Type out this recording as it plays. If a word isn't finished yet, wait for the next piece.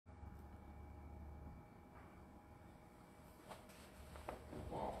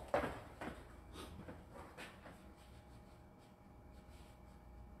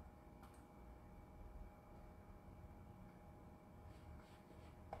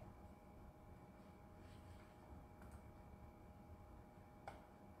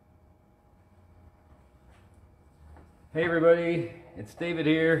Hey everybody, it's David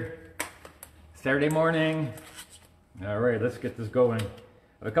here. Saturday morning. Alright, let's get this going.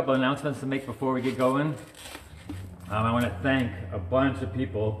 I have a couple of announcements to make before we get going. I want to thank a bunch of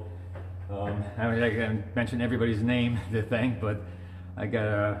people. I can mention everybody's name to thank, but I got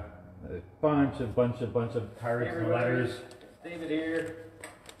a bunch of cards and letters. It's David here.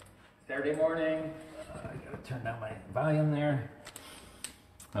 Saturday morning. I gotta turn down my volume there.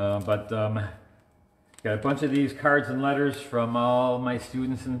 Got a bunch of these cards and letters from all my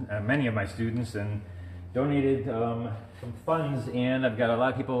students and many of my students, and donated some funds, and I've got a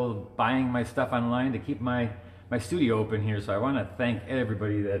lot of people buying my stuff online to keep my studio open here. So I want to thank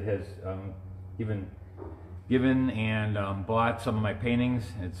everybody that has given and bought some of my paintings.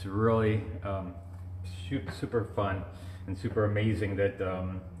 It's really super fun and super amazing that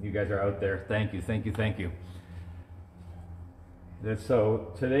you guys are out there. Thank you.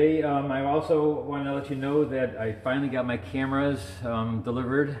 So today I also want to let you know that I finally got my cameras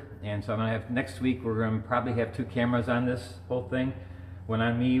delivered, and so I'm going to have, next week we're going to probably have 2 cameras on this whole thing. One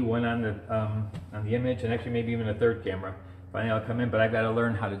on me, one on the image, and actually maybe even a 3rd camera. Finally I'll come in, but I've got to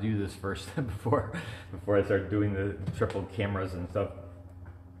learn how to do this first before I start doing the triple cameras and stuff.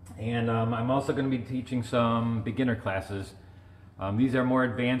 And I'm also going to be teaching some beginner classes. These are more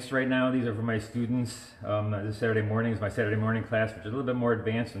advanced right now. These are for my students. This Saturday morning is my Saturday morning class, which is a little bit more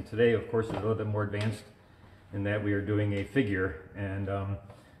advanced. And today, of course, is a little bit more advanced in that we are doing a figure. And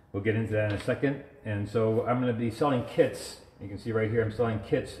we'll get into that in a second. And so I'm going to be selling kits. You can see right here, I'm selling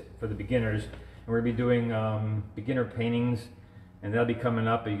kits for the beginners. And we're going to be doing beginner paintings. And that'll be coming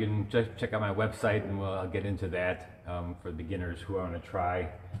up. You can just check out my website, and I'll get into that for beginners who want to try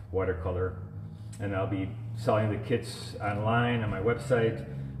watercolor. And I'll be selling the kits online on my website.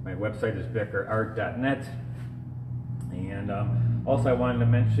 My website is BeckerArt.net. And also I wanted to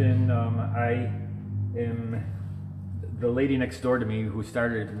mention I am the lady next door to me who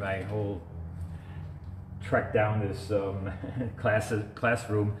started my whole trek down this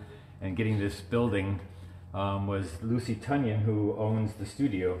classroom and getting this building was Lucy Tunyon, who owns the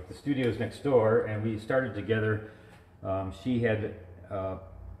studio. The studio is next door, and we started together. She had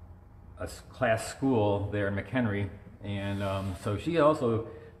a class school there in McHenry, and so she also,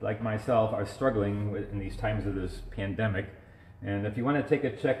 like myself, are struggling in these times of this pandemic. And if you want to take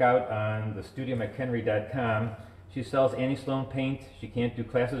a check out on the studiomchenry.com, she sells anti-Sloan paint. She can't do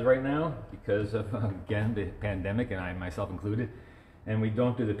classes right now because of, again, the pandemic, and I myself included. And we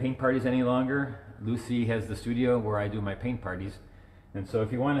don't do the paint parties any longer. Lucy has the studio where I do my paint parties. And so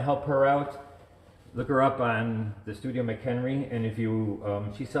if you want to help her out, look her up on the Studio McHenry, and if you,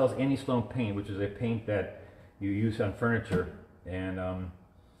 she sells anti-Sloan paint, which is a paint that you use on furniture. And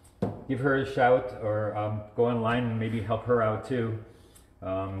give her a shout, or go online and maybe help her out too.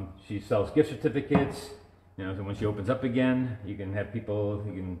 She sells gift certificates. You know, so when she opens up again, you can have people,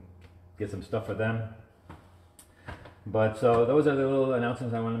 you can get some stuff for them. But so those are the little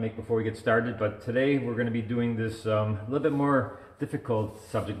announcements I want to make before we get started. But today we're going to be doing this a little bit more difficult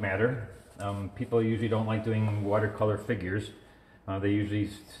subject matter. People usually don't like doing watercolor figures. They usually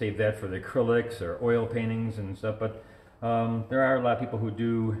save that for the acrylics or oil paintings and stuff, but there are a lot of people who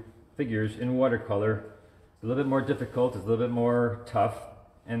do figures in watercolor. It's a little bit more difficult, it's a little bit more tough,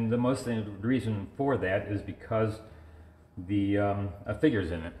 and the reason for that is because the a figure's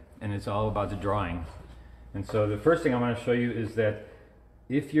in it, and it's all about the drawing. And so the first thing I want to show you is that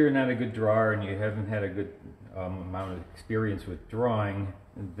if you're not a good drawer and you haven't had a good amount of experience with drawing,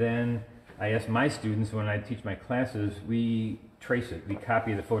 then I ask my students when I teach my classes, we trace it, we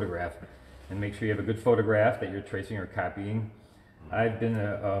copy the photograph, and make sure you have a good photograph that you're tracing or copying. I've been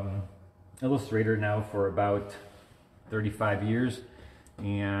an illustrator now for about 35 years,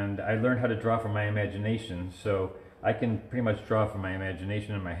 and I learned how to draw from my imagination, so I can pretty much draw from my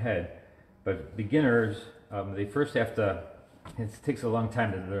imagination in my head. But beginners, they first have to, it takes a long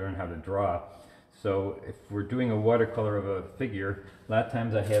time to learn how to draw. So if we're doing a watercolor of a figure, a lot of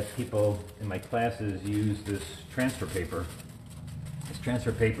times I have people in my classes use this transfer paper. This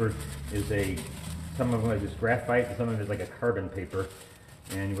transfer paper is some of it is graphite and some of it is like a carbon paper.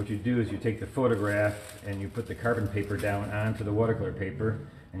 And what you do is you take the photograph and you put the carbon paper down onto the watercolor paper,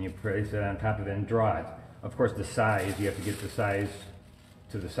 and you place it on top of it and draw it. Of course, the size, you have to get the size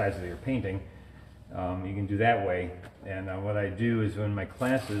to the size of your painting. You can do that way. And what I do is in my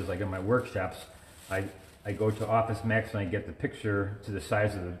classes, like in my workshops, I go to Office Max and I get the picture to the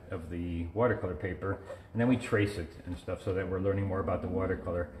size of the watercolor paper, and then we trace it and stuff so that we're learning more about the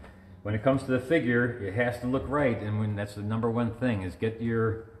watercolor. When it comes to the figure, it has to look right, and that's the #1 thing, is get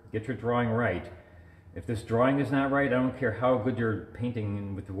your drawing right. If this drawing is not right, I don't care how good you're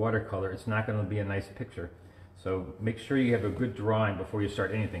painting with the watercolor, it's not going to be a nice picture. So make sure you have a good drawing before you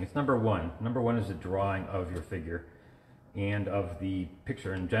start anything. It's number one. Number one is the drawing of your figure and of the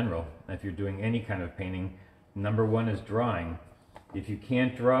picture in general. If you're doing any kind of painting, number one is drawing. If you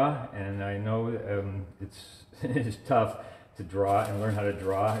can't draw, and I know it's tough to draw and learn how to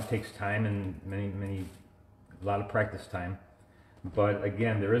draw, it takes time and a lot of practice time. But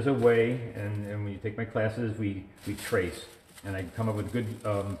again, there is a way, and when you take my classes, we trace, and I come up with good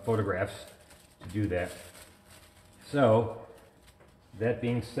photographs to do that. So, that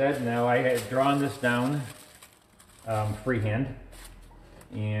being said, now I had drawn this down freehand,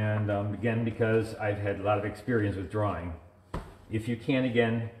 and again, because I've had a lot of experience with drawing. If you can,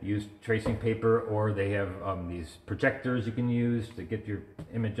 again, use tracing paper, or they have these projectors you can use to get your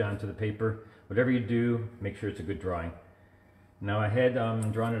image onto the paper. Whatever you do, make sure it's a good drawing. Now I had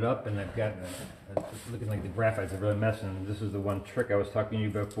drawn it up, and I've got, it's looking like the graphite's a real mess, and this is the one trick I was talking to you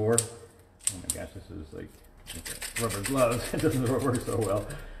about before. Oh my gosh, this is like rubber gloves. It doesn't work so well.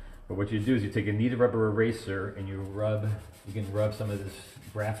 But what you do is you take a kneaded rubber eraser and you can rub some of this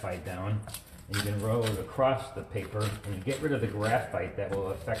graphite down, and you can roll it across the paper, and you get rid of the graphite that will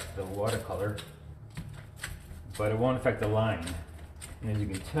affect the watercolor, but it won't affect the line. And as you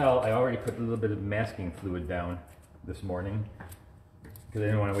can tell, I already put a little bit of masking fluid down this morning because I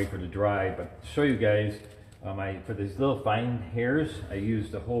didn't want to wait for it to dry. But to show you guys, for these little fine hairs, I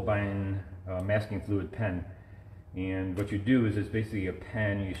used the Holbein masking fluid pen. And what you do is it's basically a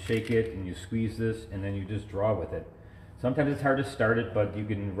pen, you shake it and you squeeze this, and then you just draw with it. Sometimes it's hard to start it, but you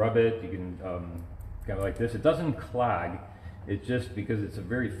can rub it, you can kind of like this. It doesn't clog, it's just because it's a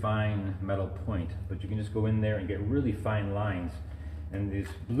very fine metal point, but you can just go in there and get really fine lines. And this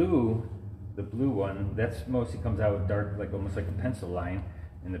blue, the blue one, that's mostly comes out dark, like almost like a pencil line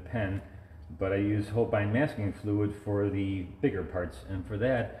in the pen. But I use Holbein masking fluid for the bigger parts, and for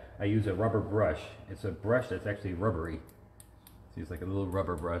that I use a rubber brush. It's a brush that's actually rubbery. See, it's like a little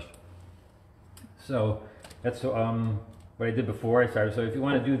rubber brush. So that's what I did before I started. So if you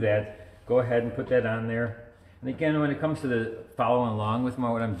want to do that, go ahead and put that on there. And again, when it comes to the following along with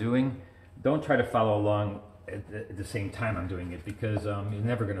what I'm doing, don't try to follow along at the same time I'm doing it, because you're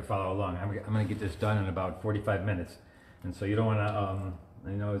never going to follow along. I'm going to get this done in about 45 minutes. And so you don't want to,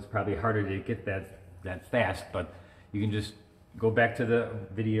 I know it's probably harder to get that fast, but you can just go back to the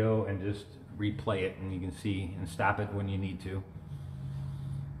video and just replay it, and you can see and stop it when you need to.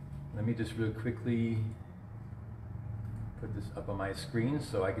 Let me just real quickly put this up on my screen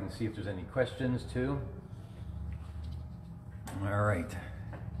so I can see if there's any questions too. All right.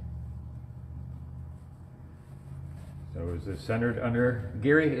 So is it centered under?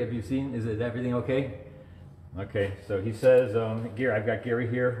 Gary, have you seen, is it everything okay? Okay, so he says, Gary, I've got Gary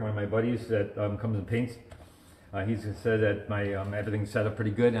here, one of my buddies that comes and paints. He's said that my everything's set up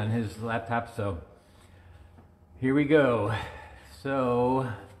pretty good on his laptop, so here we go.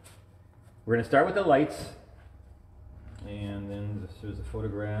 So we're going to start with the lights, and then there's a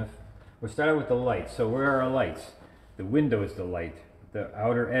photograph. We'll start out with the lights. So where are our lights? The window is the light. The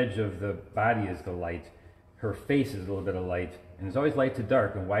outer edge of the body is the light. Her face is a little bit of light, and it's always light to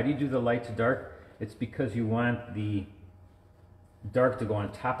dark. And why do you do the light to dark? It's because you want the dark to go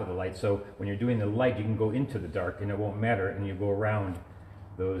on top of the light, so when you're doing the light you can go into the dark and it won't matter, and you go around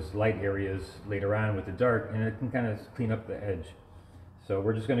those light areas later on with the dark, and it can kind of clean up the edge. So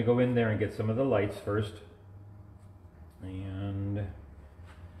we're just going to go in there and get some of the lights first. And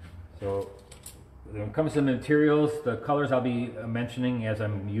so when it comes to the materials, the colors I'll be mentioning as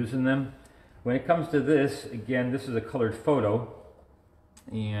I'm using them. When it comes to this, again, this is a colored photo,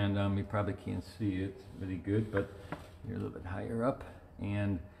 and you probably can't see it really good, but you're a little bit higher up,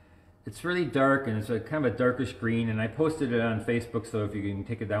 and it's really dark, and it's a kind of a darkish green, and I posted it on Facebook, so if you can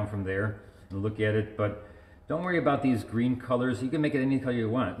take it down from there and look at it. But don't worry about these green colors. You can make it any color you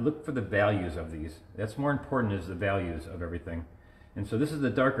want. Look for the values of these. That's more important, is the values of everything. And so this is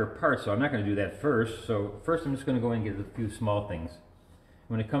the darker part, so I'm not going to do that first. So first I'm just going to go and get a few small things.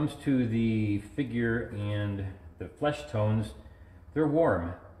 When it comes to the figure and the flesh tones, they're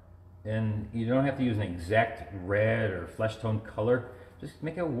warm. And you don't have to use an exact red or flesh tone color. Just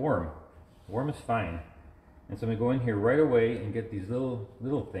make it warm. Warm is fine. And so I'm going to go in here right away and get these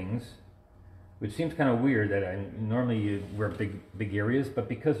little things, which seems kind of weird that normally you wear big areas, but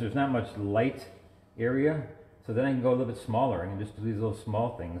because there's not much light area, so then I can go a little bit smaller. I can just do these little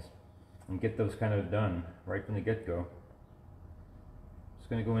small things and get those kind of done right from the get-go.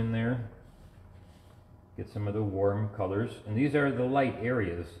 Just going to go in there, get some of the warm colors, and these are the light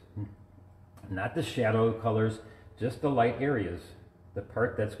areas, not the shadow colors, just the light areas, the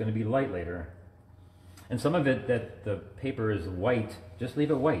part that's going to be light later. And some of it that the paper is white, just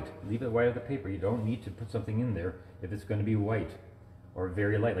leave it white. Leave it white of the paper. You don't need to put something in there if it's going to be white or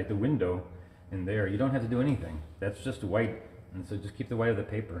very light, like the window in there. You don't have to do anything. That's just white, and so just keep the white of the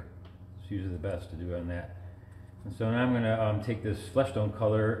paper. It's usually the best to do on that. And so now I'm going to take this flesh tone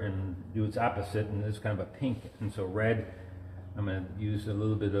color and do its opposite, and it's kind of a pink. And so red, I'm going to use a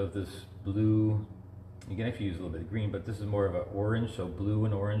little bit of this blue. You can actually use a little bit of green, but this is more of an orange, so blue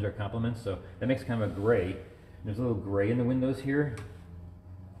and orange are complements. So that makes kind of a gray. There's a little gray in the windows here.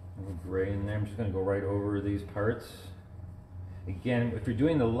 A little gray in there. I'm just going to go right over these parts. Again, if you're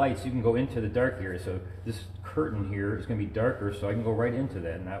doing the lights, you can go into the dark area. So this curtain here is going to be darker, so I can go right into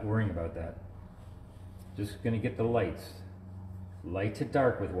that, not worrying about that. Just going to get the lights. Light to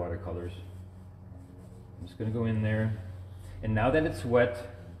dark with watercolors. I'm just going to go in there. And now that it's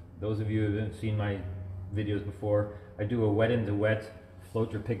wet, those of you who haven't seen my videos before, I do a wet into wet,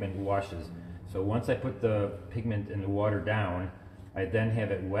 float your pigment washes. So once I put the pigment in the water down, I then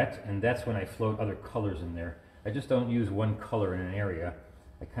have it wet, and that's when I float other colors in there. I just don't use one color in an area.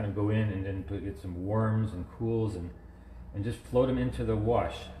 I kind of go in and then get some warms and cools and just float them into the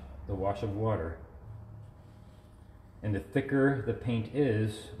wash of water. And the thicker the paint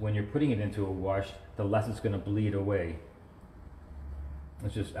is, when you're putting it into a wash, the less it's going to bleed away.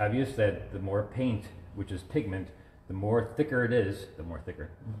 It's just obvious that the more paint, which is pigment, the thicker it is, the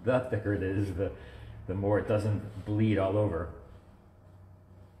thicker it is, the more it doesn't bleed all over.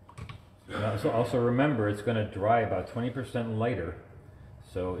 So also remember, it's going to dry about 20% lighter.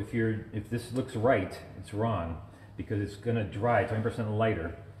 So if this looks right, it's wrong, because it's going to dry 20%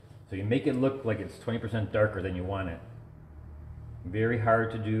 lighter. So you make it look like it's 20% darker than you want it. Very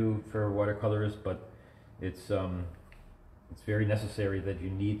hard to do for watercolors, but it's very necessary that you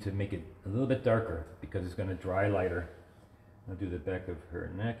need to make it a little bit darker because it's going to dry lighter. I'll do the back of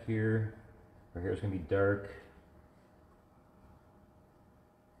her neck here. Her hair is going to be dark.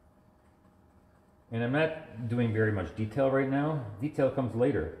 And I'm not doing very much detail right now. Detail comes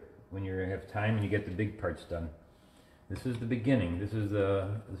later when you have time and you get the big parts done. This is the beginning. This is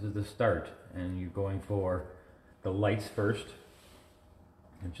the start, and you're going for the lights first.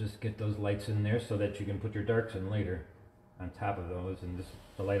 And just get those lights in there so that you can put your darks in later on top of those, and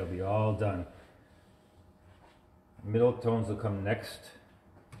the light will be all done. Middle tones will come next.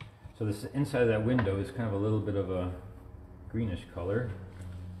 So this inside of that window is kind of a little bit of a greenish color.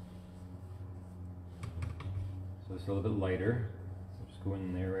 So it's a little bit lighter. So just go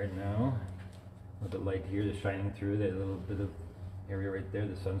in there right now. A little bit light here, the shining through, that little bit of area right there,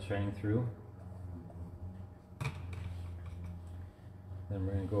 the sun's shining through. Then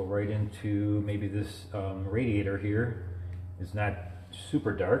we're going to go right into maybe this radiator here. It's not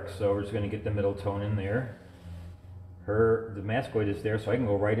super dark, so we're just going to get the middle tone in there. The mascoid is there, so I can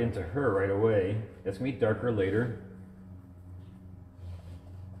go right into her right away. That's going to be darker later.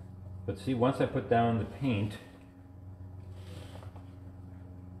 But see, once I put down the paint,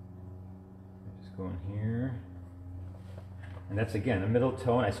 just go in here. And that's again a middle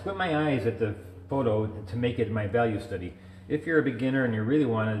tone. I squint my eyes at the photo to make it my value study. If you're a beginner and you really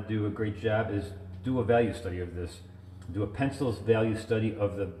want to do a great job, is do a value study of this. Do a pencil's value study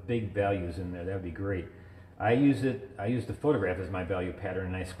of the big values in there. That would be great. I use the photograph as my value pattern,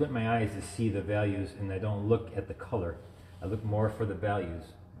 and I squint my eyes to see the values, and I don't look at the color. I look more for the values.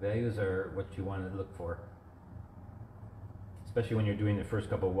 Values are what you want to look for, especially when you're doing the first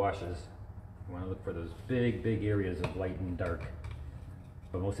couple of washes. You want to look for those big areas of light and dark,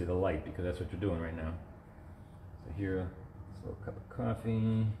 but mostly the light, because that's what you're doing right now. So here, a little cup of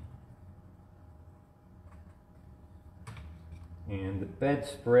coffee. And the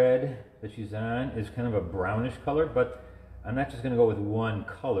bedspread that she's on is kind of a brownish color, but I'm not just going to go with one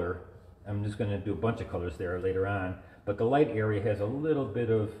color. I'm just going to do a bunch of colors there later on. But the light area has a little bit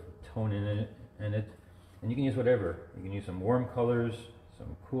of tone in it, and you can use whatever. You can use some warm colors,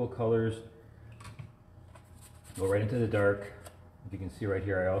 some cool colors. Go right into the dark. If you can see right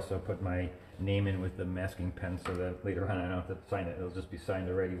here, I also put my name in with the masking pen so that later on I don't have to sign it. It'll just be signed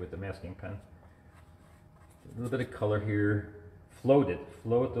already with the masking pen. A little bit of color here.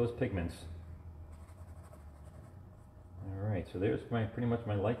 Float those pigments. All right, so there's pretty much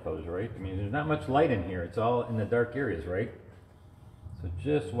my light colors, right? I mean, there's not much light in here. It's all in the dark areas, right? So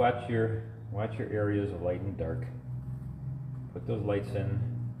just watch your areas of light and dark. Put those lights in.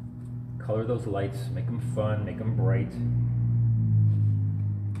 Color those lights. Make them fun. Make them bright.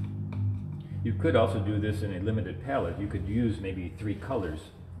 You could also do this in a limited palette. You could use maybe 3 colors.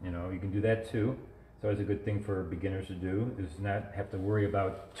 You know, you can do that too. It's always a good thing for beginners to do, is not have to worry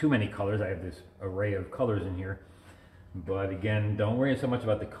about too many colors. I have this array of colors in here. But again, don't worry so much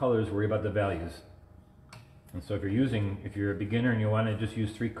about the colors, worry about the values. And so if you're a beginner and you want to just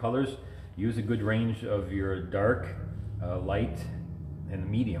use 3 colors, use a good range of your dark, light, and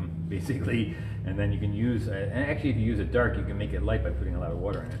medium, basically. And then you can use, and actually if you use it dark, you can make it light by putting a lot of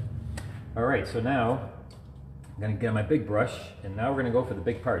water in it. All right, so now I'm gonna get my big brush, and now we're gonna go for the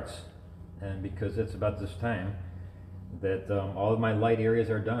big parts. And because it's about this time that all of my light areas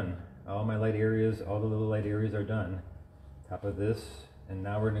are done. All my light areas, all the little light areas are done. Top of this, and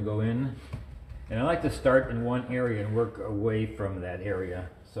now we're gonna go in. And I like to start in one area and work away from that area.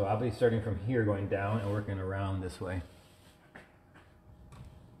 So I'll be starting from here, going down and working around this way.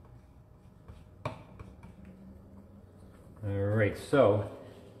 All right, so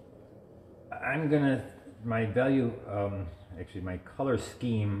I'm gonna, my value, actually my color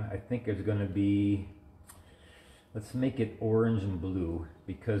scheme, I think is gonna be, let's make it orange and blue,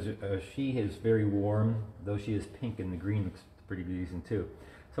 because she is very warm, though she is pink, and the green looks pretty decent too.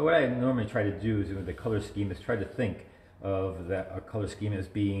 So what I normally try to do is with the color scheme is try to think of that a color scheme as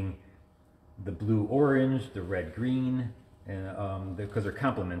being the blue orange, the red green, and because they're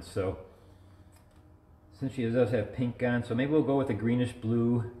complements. So since she does have pink on, so maybe we'll go with a greenish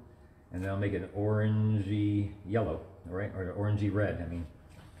blue, and then I'll make it an orangey yellow, all right, or an orangey red. I mean,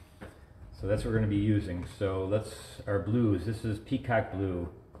 so that's what we're going to be using. So let's our blues. This is peacock blue.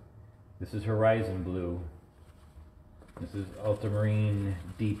 This is horizon blue. This is ultramarine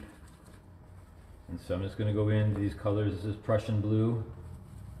deep. And so I'm just going to go into these colors. This is Prussian blue.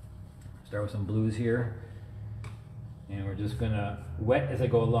 Start with some blues here. And we're just going to wet as I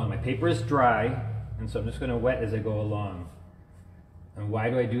go along. My paper is dry, and so I'm just going to wet as I go along. And why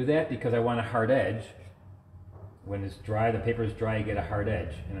do I do that? Because I want a hard edge. When it's dry, the paper is dry, you get a hard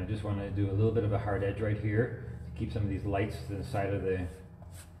edge. And I just want to do a little bit of a hard edge right here to keep some of these lights to the side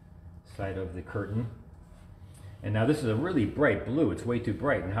of the curtain. And now this is a really bright blue. It's way too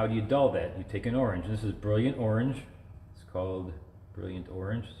bright. And how do you dull that? You take an orange. This is brilliant orange. It's called brilliant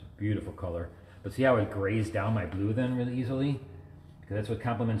orange. It's a beautiful color. But see how it grays down my blue then really easily? Because that's what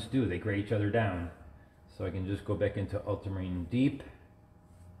complements do. They gray each other down. So I can just go back into ultramarine deep.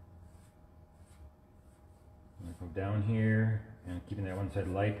 Go down here and keeping that one side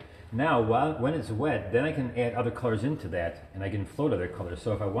light. Now when it's wet, then I can add other colors into that, and I can float other colors.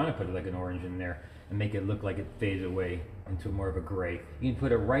 So if I want to put like an orange in there and make it look like it fades away into more of a gray, you can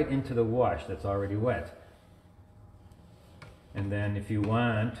put it right into the wash that's already wet. And then if you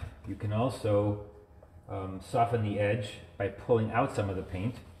want, you can also soften the edge by pulling out some of the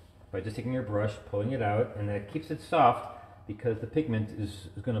paint, by just taking your brush, pulling it out, and that keeps it soft because the pigment is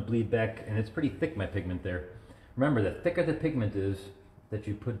going to bleed back, and it's pretty thick, my pigment there. Remember, the thicker the pigment is that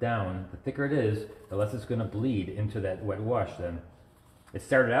you put down, the thicker it is, the less it's going to bleed into that wet wash then. It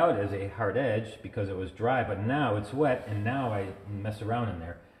started out as a hard edge because it was dry, but now it's wet, and now I mess around in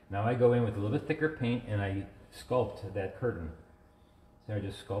there. Now I go in with a little bit thicker paint and I sculpt that curtain. So I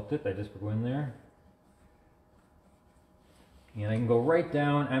just sculpt it, I just go in there. And I can go right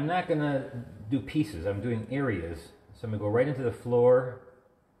down. I'm not going to do pieces, I'm doing areas. So I'm going to go right into the floor.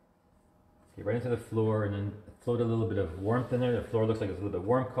 Get right into the floor and then float a little bit of warmth in there. The floor looks like it's a little bit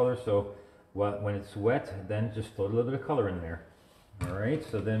warm color, so when it's wet, then just float a little bit of color in there. All right,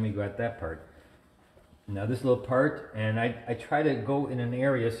 so then we got that part. Now this little part, and I try to go in an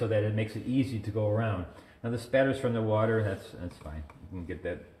area so that it makes it easy to go around. Now the spatters from the water, that's fine. You can get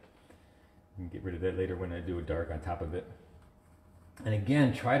that. You can get rid of that later when I do a dark on top of it. And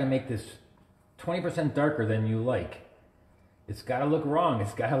again, try to make this 20% darker than you like. It's got to look wrong.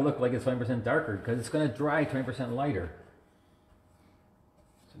 It's got to look like it's 20% darker because it's going to dry 20% lighter.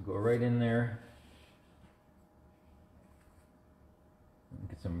 So go right in there.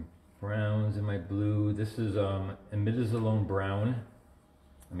 Get some browns in my blue. This is imidazolone brown.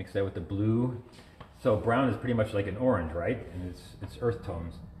 I mix that with the blue. So brown is pretty much like an orange, right? And it's earth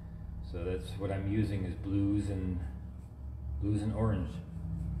tones. So that's what I'm using is blues and orange.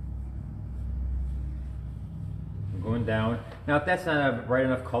 I'm going down. Now if that's not a bright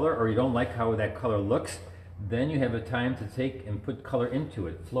enough color, or you don't like how that color looks, then you have a time to take and put color into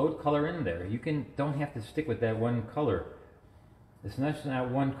it. Float color in there. You don't have to stick with that one color. It's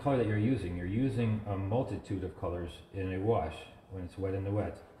not one color that you're using. You're using a multitude of colors in a wash when it's wet in the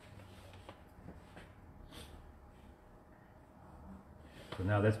wet. So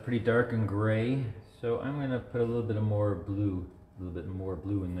now that's pretty dark and gray. So I'm going to put a little bit more blue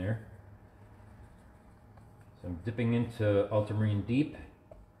in there. So I'm dipping into ultramarine deep.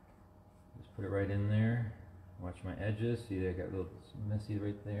 Just put it right in there. Watch my edges. See, I got a little messy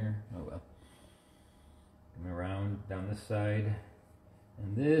right there. Oh well. Come around down this side.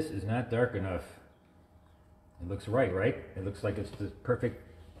 And this is not dark enough. It looks right? It looks like it's the perfect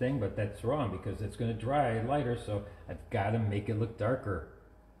thing, but that's wrong because it's going to dry lighter, so I've got to make it look darker.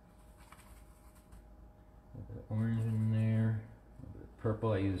 A little bit of orange in there, a little bit of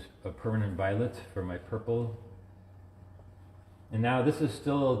purple. I use a permanent violet for my purple. And now this is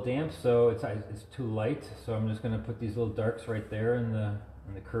still a little damp, so it's too light, so I'm just going to put these little darks right there in the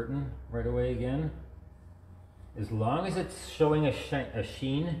curtain right away again. As long as it's showing a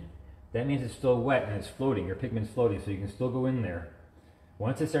sheen, that means it's still wet and it's floating, your pigment's floating, so you can still go in there.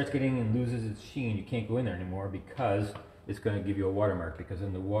 Once it starts getting and loses its sheen, you can't go in there anymore because it's going to give you a watermark, because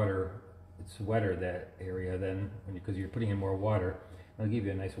in the water, it's wetter, that area, then, because you're putting in more water, it'll give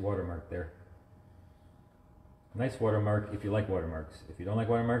you a nice watermark there. Nice watermark if you like watermarks. If you don't like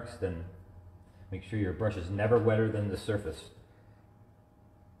watermarks, then make sure your brush is never wetter than the surface.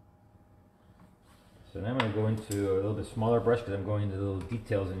 So now I'm going to go into a little bit smaller brush because I'm going into the little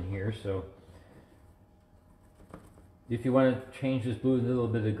details in here. So if you want to change this blue to a little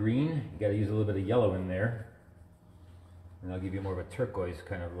bit of green, you got to use a little bit of yellow in there. And that'll give you more of a turquoise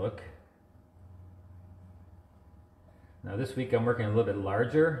kind of look. Now this week I'm working a little bit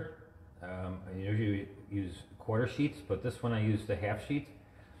larger. I usually use quarter sheets, but this one I used a half sheet,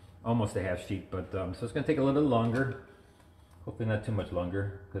 almost a half sheet, but so it's going to take a little bit longer, hopefully not too much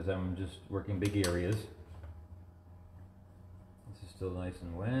longer, because I'm just working big areas. This is still nice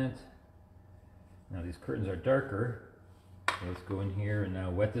and wet. Now these curtains are darker, so let's go in here and now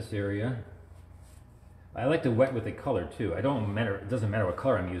wet this area. I like to wet with a color too. It doesn't matter what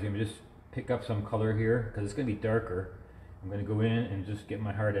color I'm using, just pick up some color here because it's going to be darker. I'm going to go in and just get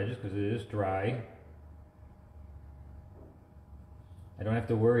my hard edges because it is dry. I don't have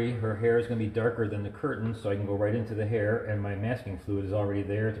to worry, her hair is going to be darker than the curtain, so I can go right into the hair, and my masking fluid is already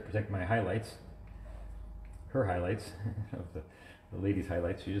there to protect my highlights. Her highlights, the lady's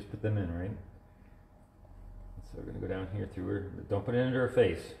highlights, you just put them in, right? So we're going to go down here through her, don't put it into her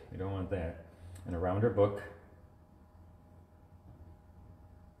face, you don't want that. And around her book.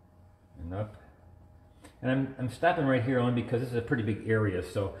 And up. And I'm stopping right here only because this is a pretty big area,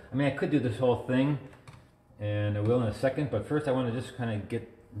 so I mean I could do this whole thing, and I will in a second, but first I want to just kind of get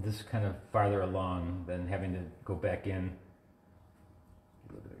this kind of farther along than having to go back in.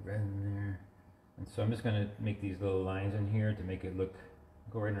 A little bit of red in there. And so I'm just going to make these little lines in here to make it look,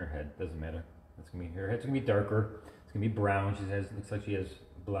 go right in her head, doesn't matter. That's going to be, her head's going to be darker, it's going to be brown, looks like she has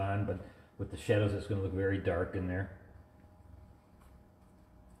blonde, but with the shadows it's going to look very dark in there.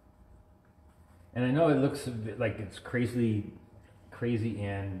 And I know it looks like it's crazy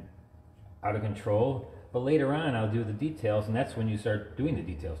and out of control, but later on I'll do the details, and that's when you start doing the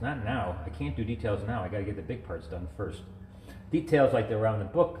details. Not now. I can't do details now. I got to get the big parts done first. Details like around the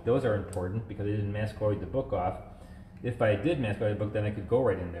book, those are important because I didn't masquerade the book off. If I did masquerade the book, then I could go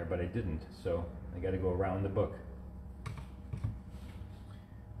right in there, but I didn't. So I got to go around the book.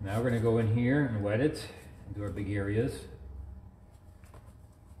 Now we're going to go in here and wet it and do our big areas.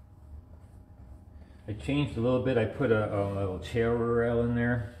 I changed a little bit. I put a little chair rail in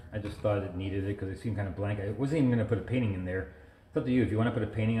there. I just thought it needed it because it seemed kind of blank. I wasn't even going to put a painting in there. It's up to you. If you want to put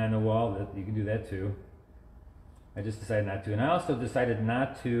a painting on the wall, you can do that too. I just decided not to. And I also decided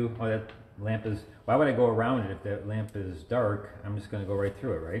not to, oh, that lamp is, why would I go around it if that lamp is dark? I'm just going to go right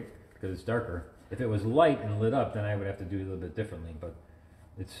through it, right? Because it's darker. If it was light and lit up, then I would have to do it a little bit differently, but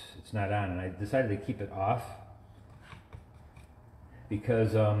it's not on. And I decided to keep it off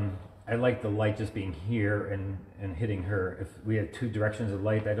because I like the light just being here and hitting her. If we had two directions of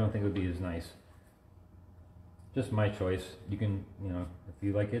light, I don't think it would be as nice. Just my choice. You can, if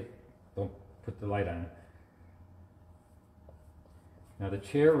you like it, don't put the light on. Now the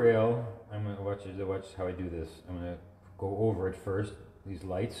chair rail, I'm going to watch how I do this. I'm going to go over it first, these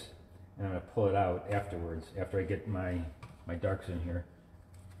lights, and I'm going to pull it out afterwards, after I get my darks in here.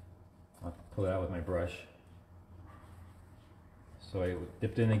 I'll pull it out with my brush. So I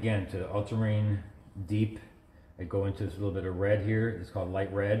dipped in again to the ultramarine deep. I go into this little bit of red here. It's called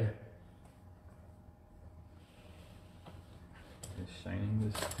light red. Just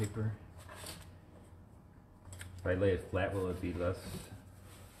shining this paper. If I lay it flat, will it be less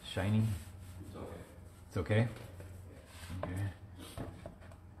shiny? It's okay. It's okay? Okay.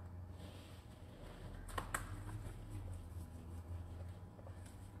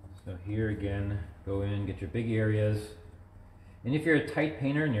 So here again, go in, get your big areas. And if you're a tight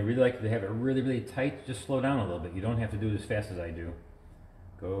painter and you really like to have it really, really tight, just slow down a little bit. You don't have to do it as fast as I do.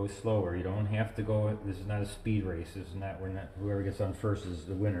 Go slower. You don't have to go, this is not a speed race. This is not, whoever gets on first is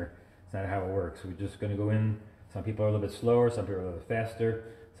the winner. It's not how it works. We're just going to go in. Some people are a little bit slower, some people are a little bit faster,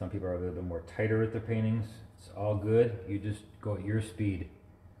 some people are a little bit more tighter with their paintings. It's all good. You just go at your speed.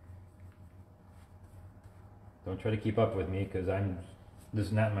 Don't try to keep up with me because I'm this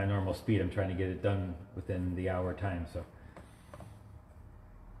is not my normal speed. I'm trying to get it done within the hour time. So.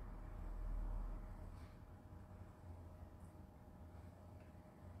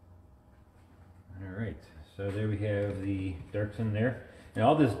 Alright, so there we have the darks in there. And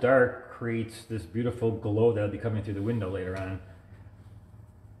all this dark creates this beautiful glow that'll be coming through the window later on.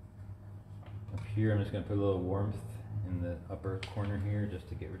 Up here I'm just going to put a little warmth in the upper corner here just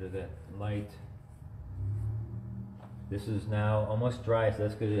to get rid of that light. This is now almost dry, so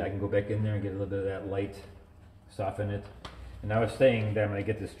that's good. I can go back in there and get a little bit of that light, soften it. And I was saying that I'm going to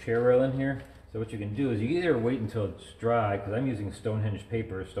get this chair rail in here. So what you can do is you either wait until it's dry, because I'm using Stonehenge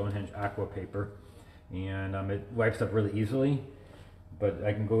paper, Stonehenge Aqua paper, and it wipes up really easily. But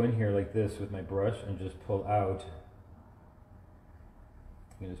I can go in here like this with my brush and just pull out.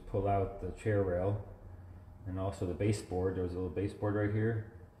 You can just pull out the chair rail and also the baseboard. There's a little baseboard right here.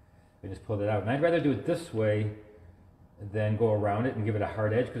 I just pulled it out, and I'd rather do it this way than go around it and give it a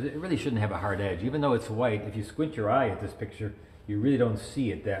hard edge, because it really shouldn't have a hard edge. Even though it's white, if you squint your eye at this picture, you really don't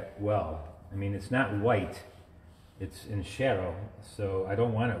see it that well. I mean, it's not white, it's in shadow, so I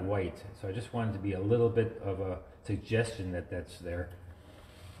don't want it white. So I just want it to be a little bit of a suggestion that that's there.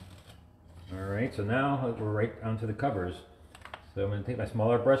 All right, so now we're right onto the covers. So I'm going to take my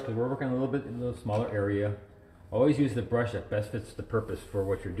smaller brush, because we're working a little smaller area. Always use the brush that best fits the purpose for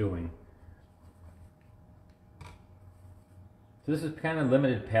what you're doing. So this is kind of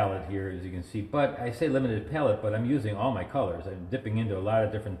limited palette here, as you can see, but I say limited palette, but I'm using all my colors. I'm dipping into a lot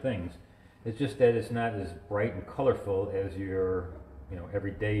of different things. It's just that it's not as bright and colorful as your,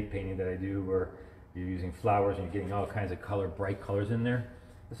 everyday painting that I do, where you're using flowers and you're getting all kinds of bright colors in there.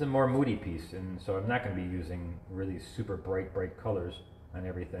 This is a more moody piece, and so I'm not going to be using really super bright colors on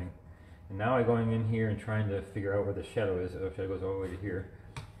everything. And now I'm going in here and trying to figure out where the shadow is. The shadow goes all the way to here.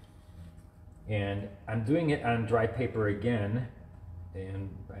 And I'm doing it on dry paper again, and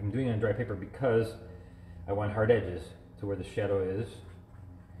I'm doing it on dry paper because I want hard edges to where the shadow is.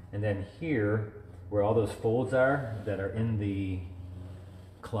 And then here, where all those folds are that are in the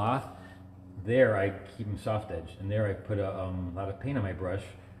cloth, there I keep them soft edged, and there I put a lot of paint on my brush,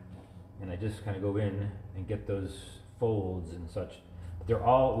 and I just kind of go in and get those folds and such. They're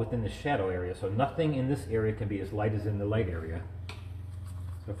all within the shadow area, so nothing in this area can be as light as in the light area.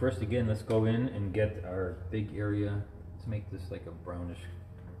 So first, again, let's go in and get our big area. Let's make this like a brownish,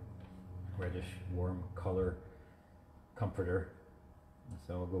 reddish, warm color comforter.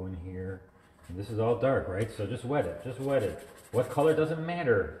 So we'll go in here, and this is all dark, right? So just wet it, just wet it. What color doesn't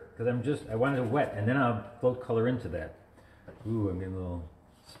matter, because I wanted it wet, and then I'll float color into that. Ooh, I'm getting little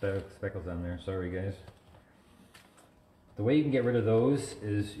speckles on there, sorry guys. The way you can get rid of those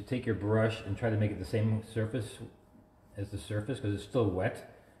is you take your brush and try to make it the same surface as the surface, because it's still wet.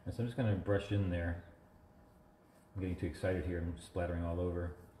 And so I'm just going to brush in there. I'm getting too excited here, I'm splattering all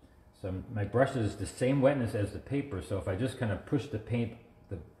over. So my brush is the same wetness as the paper, so if I just kind of push the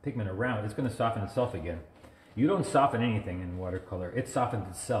pigment around, it's going to soften itself again. You don't soften anything in watercolor, it softens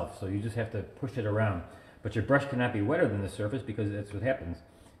itself, so you just have to push it around. But your brush cannot be wetter than the surface, because that's what happens.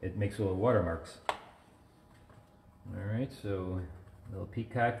 It makes little watermarks. Alright, so a little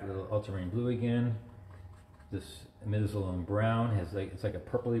peacock, a little ultramarine blue again. This alizarin brown it's like a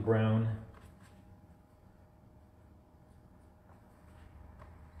purpley brown.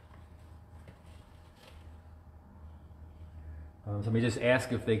 Somebody just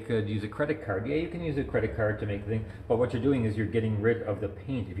asked if they could use a credit card. Yeah, you can use a credit card to make things, but what you're doing is you're getting rid of the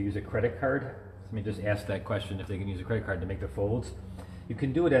paint. If you use a credit card, somebody just asked that question, if they can use a credit card to make the folds. You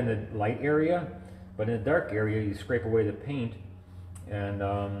can do it in the light area, but in the dark area you scrape away the paint, and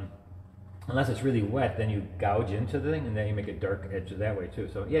unless it's really wet, then you gouge into the thing, and then you make a dark edge that way too.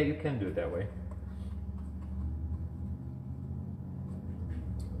 So yeah, you can do it that way.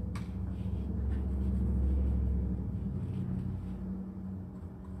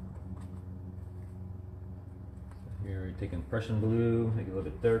 Here we're taking Prussian blue, make it a little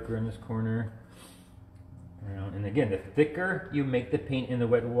bit darker in this corner. And again, the thicker you make the paint in the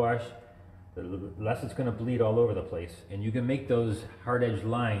wet wash, the less it's going to bleed all over the place. And you can make those hard edge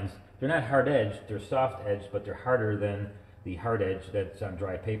lines. They're not hard edged, they're soft edged, but they're harder than the hard edge that's on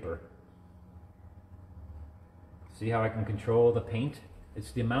dry paper. See how I can control the paint?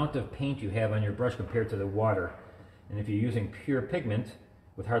 It's the amount of paint you have on your brush compared to the water. And if you're using pure pigment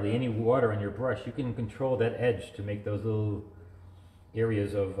with hardly any water on your brush, you can control that edge to make those little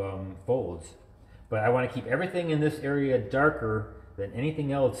areas of folds. But I want to keep everything in this area darker than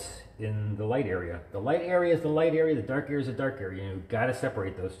anything else in the light area. The light area is the light area, the dark area is the dark area. You've got to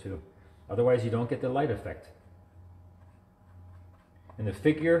separate those two. Otherwise you don't get the light effect. And the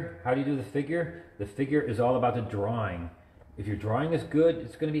figure, how do you do the figure? The figure is all about the drawing. If your drawing is good,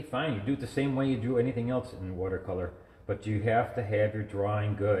 it's going to be fine. You do it the same way you do anything else in watercolor, but you have to have your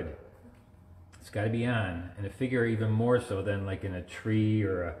drawing good. It's got to be on, and a figure even more so than like in a tree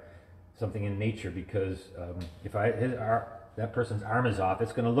or something in nature, because if that person's arm is off,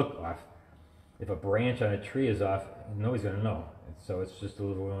 it's going to look off. If a branch on a tree is off, nobody's going to know. So it's just a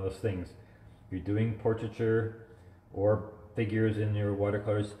little one of those things. If you're doing portraiture or figures in your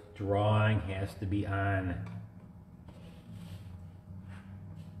watercolors, drawing has to be on.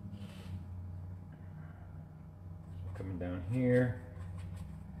 Coming down here.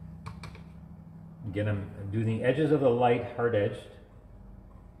 Again, I'm doing the edges of the light hard edged,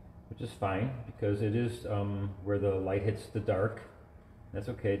 which is fine because it is where the light hits the dark. That's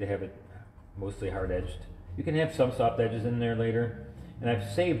okay to have it mostly hard edged. You can have some soft edges in there later. And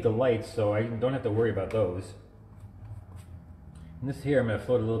I've saved the lights so I don't have to worry about those. And this here, I'm going to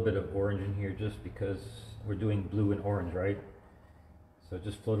float a little bit of orange in here just because we're doing blue and orange, right? So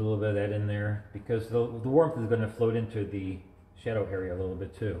just float a little bit of that in there because the warmth is going to float into the shadow area a little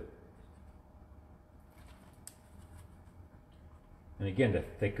bit too. And again, the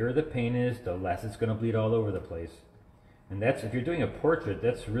thicker the paint is, the less it's going to bleed all over the place. And that's, if you're doing a portrait,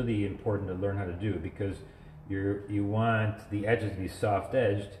 that's really important to learn how to do because you want the edges to be soft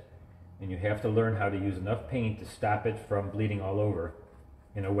edged, and you have to learn how to use enough paint to stop it from bleeding all over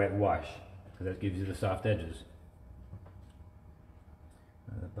in a wet wash, because that gives you the soft edges.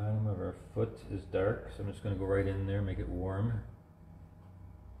 The bottom of our foot is dark, so I'm just going to go right in there, make it warm.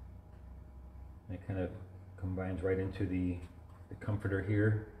 And it kind of combines right into the comforter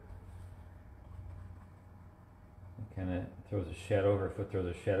here. It kind of throws a shadow, her foot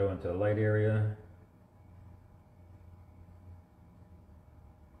throws a shadow into the light area.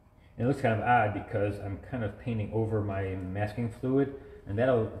 And it looks kind of odd because I'm kind of painting over my masking fluid, and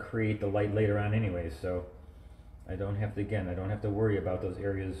that'll create the light later on anyway, so I don't have to, again, I don't have to worry about those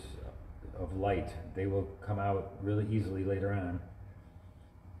areas of light. They will come out really easily later on.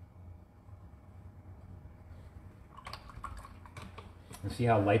 And see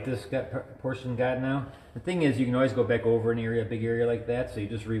how light this portion got now? The thing is, you can always go back over an area, a big area like that, so you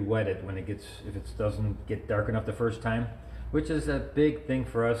just re-wet it when it gets, if it doesn't get dark enough the first time, which is a big thing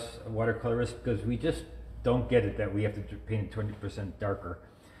for us watercolorists because we just don't get it that we have to paint it 20% darker.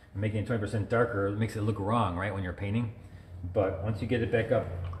 And making it 20% darker makes it look wrong, right, when you're painting. But once you get it back up,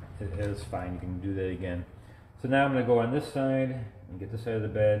 it is fine. You can do that again. So now I'm going to go on this side and get this side of the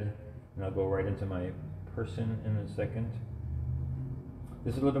bed, and I'll go right into my person in a second.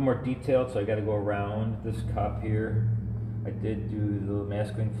 This is a little bit more detailed, so I got to go around this cup here. I did do the little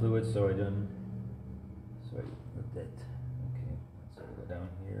masking fluid, so I done. So I looked at. Okay, so we'll go down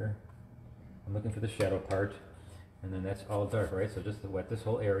here. I'm looking for the shadow part, and then that's all dark, right? So just to wet this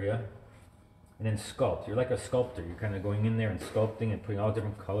whole area, and then sculpt. You're like a sculptor. You're kind of going in there and sculpting and putting all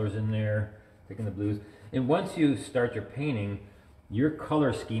different colors in there, taking the blues. And once you start your painting, your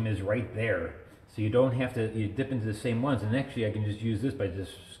color scheme is right there. So you don't have to, you dip into the same ones, and actually I can just use this by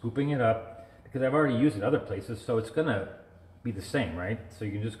just scooping it up because I've already used it other places, so it's gonna be the same, right? So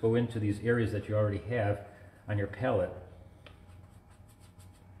you can just go into these areas that you already have on your palette.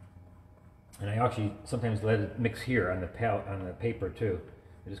 And I actually sometimes let it mix here on the palette, on the paper too.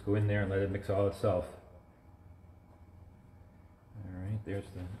 I just go in there and let it mix all itself. All right, there's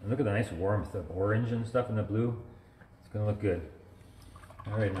the, and look at the nice warmth of orange and stuff in the blue. It's gonna look good.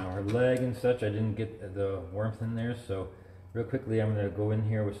 All right, now her leg and such, I didn't get the warmth in there, so real quickly I'm going to go in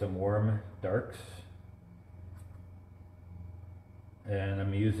here with some warm darks. And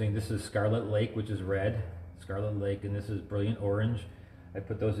I'm using, this is Scarlet Lake, which is red, Scarlet Lake, and this is Brilliant Orange. I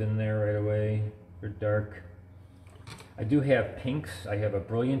put those in there right away. They're dark. I do have pinks. I have a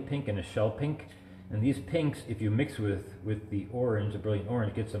Brilliant Pink and a Shell Pink. And these pinks, if you mix with the orange, the Brilliant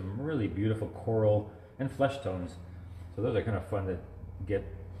Orange, get some really beautiful coral and flesh tones. So those are kind of fun to get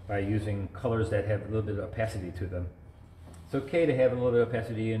by using colors that have a little bit of opacity to them. It's okay to have a little bit of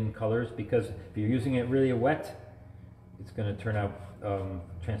opacity in colors because if you're using it really wet, it's going to turn out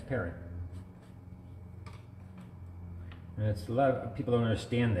transparent. And it's a lot of people don't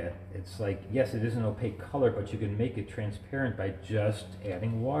understand that. It's like, yes, it is an opaque color, but you can make it transparent by just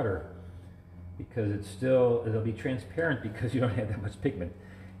adding water, because it's still, it'll be transparent because you don't have that much pigment.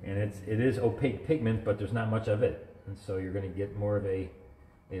 And it is opaque pigment, but there's not much of it. And so you're going to get more of a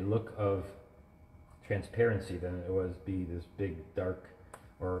look of transparency than it was be this big dark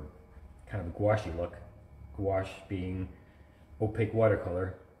or kind of gouache look. Gouache being opaque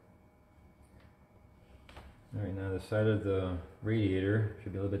watercolor. All right, now the side of the radiator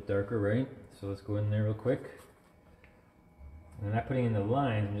should be a little bit darker, right? So let's go in there real quick. And I'm not putting in the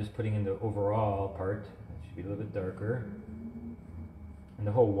lines, I'm just putting in the overall part. It should be a little bit darker. And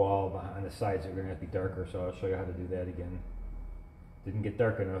the whole wall on the sides are going to have to be darker, so I'll show you how to do that again. Didn't get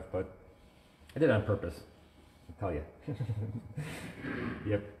dark enough, but I did it on purpose. I'll tell you.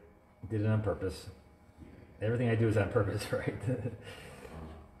 Yep, did it on purpose. Everything I do is on purpose, right?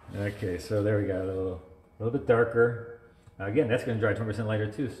 Okay, so there we go, a little bit darker. Now again, that's going to dry 20%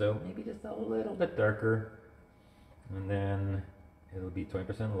 lighter too, so maybe just a little bit darker. And then it'll be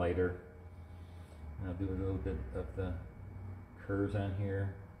 20% lighter. And I'll do a little bit of the curves on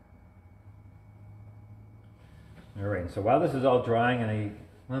here. All right, so while this is all drying, and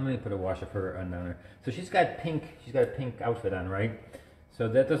let me put a wash of her on down there. So she's got a pink outfit on, right? So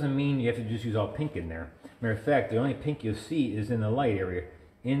that doesn't mean you have to just use all pink in there. Matter of fact, the only pink you'll see is in the light area.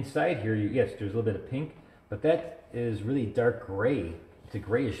 Inside here, yes, there's a little bit of pink, but that is really dark gray. It's a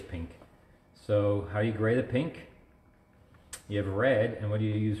grayish pink. So how do you gray the pink? You have red, and what do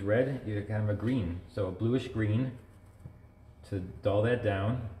you use red? You have kind of a green. So a bluish green to dull that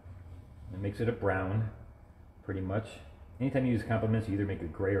down. It makes it a brown, pretty much. Anytime you use complements, you either make a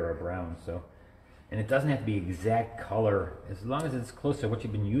gray or a brown. So, and it doesn't have to be exact color. As long as it's close to what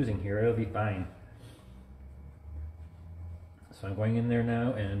you've been using here, it'll be fine. So I'm going in there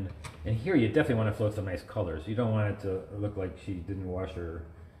now, and here you definitely want to float some nice colors. You don't want it to look like she didn't wash her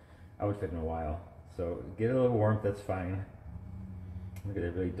outfit in a while. So get a little warmth, that's fine. Look at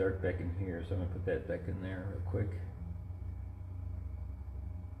it really dark back in here, so I'm gonna put that back in there real quick.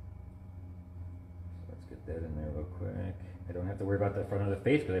 So let's get that in there real quick. I don't have to worry about the front of the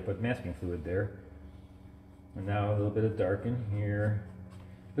face because I put masking fluid there. And now a little bit of dark in here.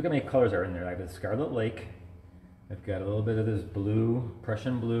 Look how many colors are in there. I have the Scarlet Lake. I've got a little bit of this blue,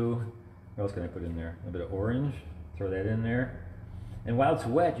 Prussian blue. What else can I put in there? A little bit of orange. Throw that in there. And while it's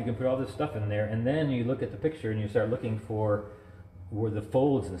wet, you can put all this stuff in there, and then you look at the picture and you start looking for where the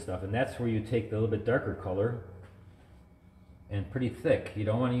folds and stuff, and that's where you take the little bit darker color and pretty thick. You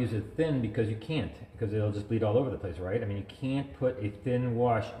don't want to use it thin because you can't, because it'll just bleed all over the place, right? I mean, you can't put a thin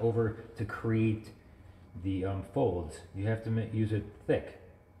wash over to create the folds. You have to use it thick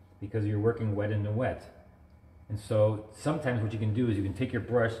because you're working wet in the wet. And so sometimes what you can do is you can take your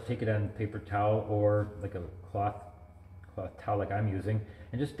brush, take it on paper towel or like a cloth towel like I'm using,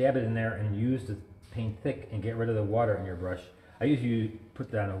 and just dab it in there and use the paint thick and get rid of the water in your brush. I usually put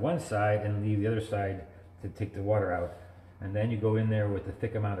that on one side and leave the other side to take the water out. And then you go in there with a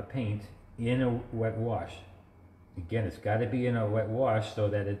thick amount of paint in a wet wash. Again, it's got to be in a wet wash so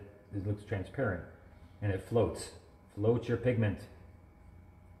that it looks transparent and it floats. Floats your pigment.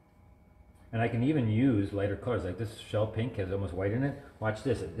 And I can even use lighter colors, like this shell pink has almost white in it. Watch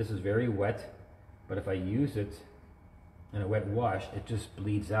this, this is very wet, but if I use it in a wet wash, it just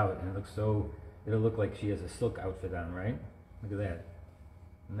bleeds out and it looks so, it'll look like she has a silk outfit on, right? Look at that.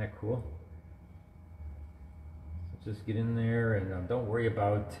 Isn't that cool? So just get in there and don't worry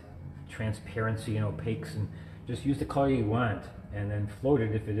about transparency and opaques, and just use the color you want and then float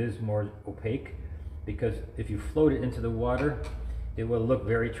it if it is more opaque, because if you float it into the water, it will look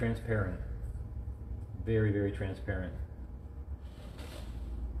very transparent. Very, very transparent.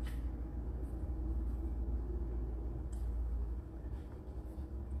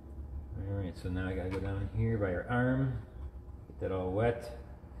 Alright, so now I gotta go down here by her arm, get that all wet.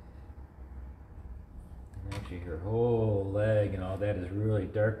 And actually her whole leg and all that is really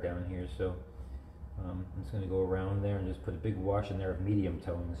dark down here, so I'm just gonna go around there and just put a big wash in there of medium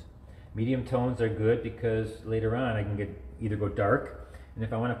tones. Medium tones are good because later on I can either go dark, and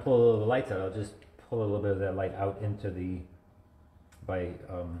if I want to pull a little of the lights out, I'll just pull a little bit of that light out into by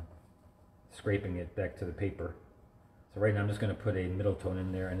scraping it back to the paper. So right now I'm just going to put a middle tone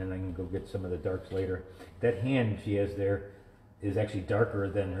in there, and then I can go get some of the darks later. That hand she has there is actually darker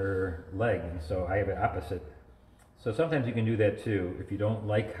than her leg, and so I have it opposite. So sometimes you can do that too. If you don't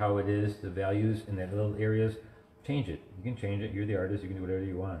like how it is, the values in that little areas, change it. You can change it. You're the artist. You can do whatever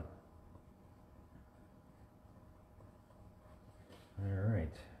you want. All right.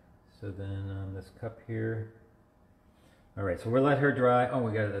 So then on this cup here. All right, so we'll let her dry. Oh,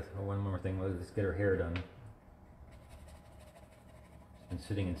 we got one more thing. Let's get her hair done. She's been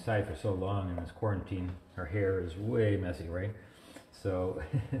sitting inside for so long in this quarantine. Her hair is way messy, right? So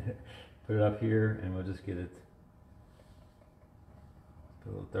put it up here and we'll just get it. Put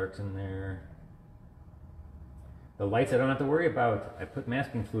a little darks in there. The lights I don't have to worry about. I put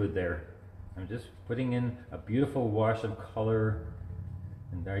masking fluid there. I'm just putting in a beautiful wash of color.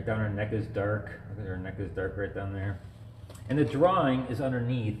 And right down her neck is dark. Look at her neck is dark right down there. And the drawing is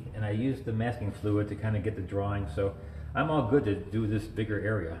underneath, and I used the masking fluid to kind of get the drawing, so I'm all good to do this bigger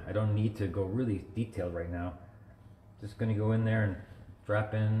area. I don't need to go really detailed right now. Just going to go in there and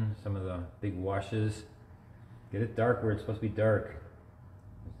drop in some of the big washes. Get it dark where it's supposed to be dark.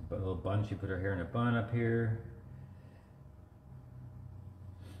 Put a little bun, she put her hair in a bun up here.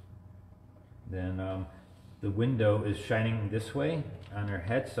 Then the window is shining this way on her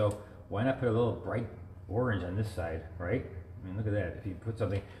head, so why not put a little bright orange on this side, right? I mean, look at that. If you put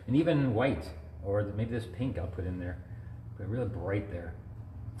something, and even white, or maybe this pink I'll put in there, but really bright there.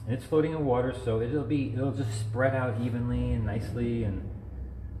 And it's floating in water, so it'll just spread out evenly and nicely. And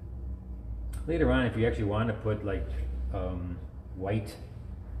later on, if you actually want to put like white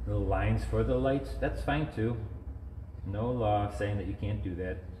little lines for the lights, that's fine too. No law saying that you can't do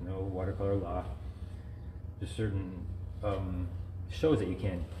that. No watercolor law. Just certain shows that you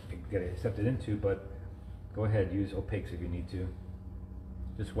can't get accepted into, but go ahead, use opaques if you need to.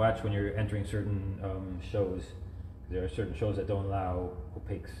 Just watch when you're entering certain shows. There are certain shows that don't allow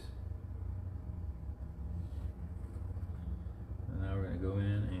opaques. And now we're going to go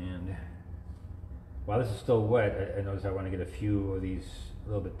in and, while this is still wet, I notice I want to get a few of these a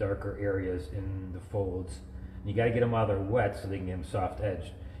little bit darker areas in the folds. You got to get them while they're wet so they can get them soft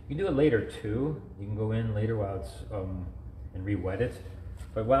edged. You can do it later too. You can go in later while it's and re-wet it.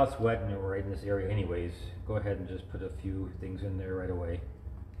 But while it's wet and we're right in this area anyways, go ahead and just put a few things in there right away.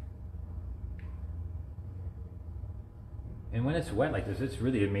 And when it's wet like this, it's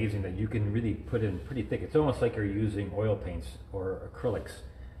really amazing that you can really put in pretty thick. It's almost like you're using oil paints or acrylics,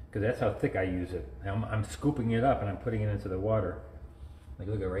 because that's how thick I use it. I'm scooping it up and I'm putting it into the water. Like,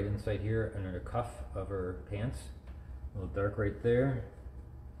 look at right inside here under the cuff of her pants. A little dark right there.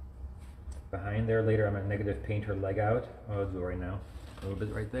 Behind there, later I'm going to negative paint her leg out. I'll do it right now. A little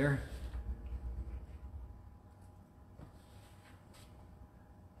bit right there.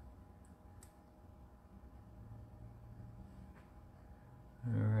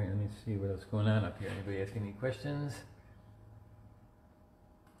 Alright, let me see what else is going on up here. Anybody asking any questions?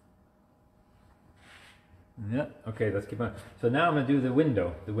 Yep, okay, let's keep on. So now I'm going to do the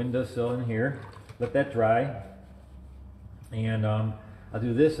window. The window's still in here. Let that dry. And I'll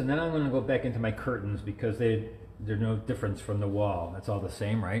do this, and then I'm going to go back into my curtains because they're no difference from the wall. That's all the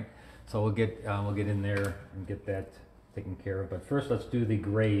same, right? So we'll get in there and get that taken care of. But first, let's do the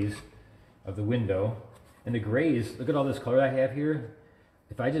grays of the window. And the grays, look at all this color I have here.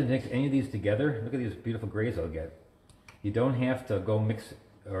 If I just mix any of these together, look at these beautiful grays I'll get. You don't have to go mix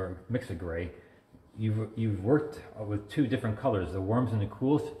a gray. You've worked with two different colors, the warms and the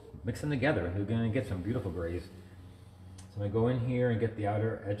cools. Mix them together, and you're going to get some beautiful grays. So I'm going to go in here and get the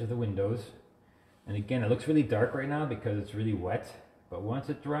outer edge of the windows. And again, it looks really dark right now because it's really wet. But once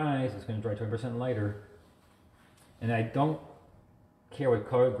it dries, it's going to dry 20% lighter. And I don't care what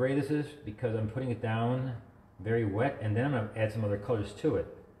color gray this is because I'm putting it down very wet, and then I'm going to add some other colors to it.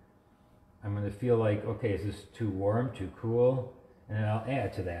 I'm going to feel like, okay, is this too warm, too cool? And then I'll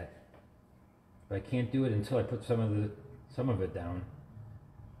add to that. But I can't do it until I put some of it down.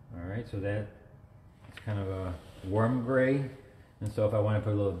 All right, so that it's kind of a warm gray. And so if I want to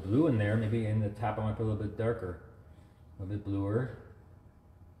put a little blue in there, maybe in the top I want to put a little bit darker, a little bit bluer.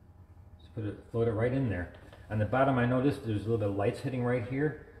 Just float it right in there. On the bottom, I noticed there's a little bit of lights hitting right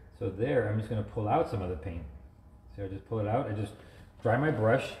here. So there, I'm just going to pull out some of the paint. So I just pull it out. I just dry my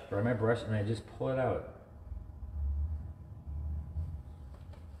brush, and I just pull it out.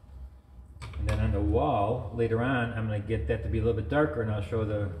 And then on the wall, later on, I'm going to get that to be a little bit darker, and I'll show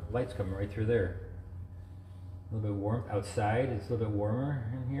the lights coming right through there. A little bit warm outside, it's a little bit warmer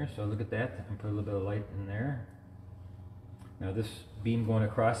in here, so look at that, and put a little bit of light in there. Now this beam going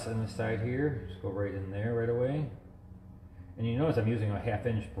across on the side here, just go right in there right away. And you notice I'm using a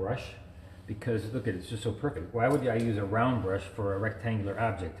 1/2-inch brush, because look at it, it's just so perfect. Why would I use a round brush for a rectangular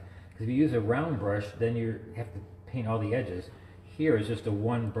object? Because if you use a round brush, then you have to paint all the edges. Here is just a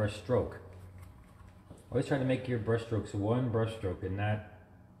one brush stroke. Always try to make your brush strokes one brush stroke and not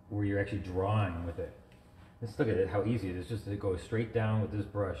where you're actually drawing with it. Let's look at it, how easy it is just to go straight down with this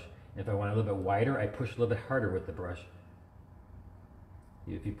brush. And if I want it a little bit wider, I push a little bit harder with the brush.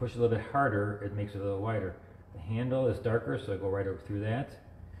 If you push a little bit harder, it makes it a little wider. The handle is darker, so I go right over through that.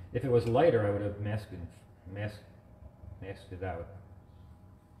 If it was lighter, I would have masked it out.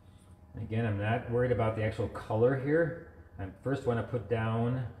 And again, I'm not worried about the actual color here. I first want to put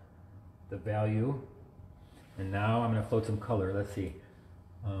down the value. And now I'm going to float some color. Let's see.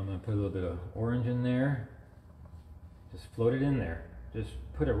 I'm going to put a little bit of orange in there. Just float it in there. Just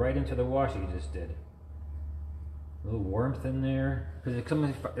put it right into the wash you just did. A little warmth in there. Because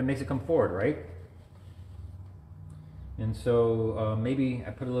it makes it come forward, right? And so maybe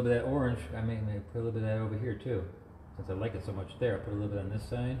I put a little bit of that orange. I may put a little bit of that over here too. Since I like it so much there, I'll put a little bit on this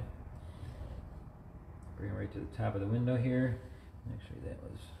side. Bring it right to the top of the window here. Actually, that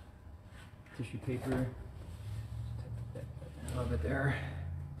was tissue paper. A little bit there.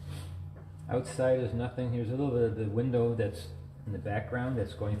 Outside is nothing. Here's a little bit of the window that's in the background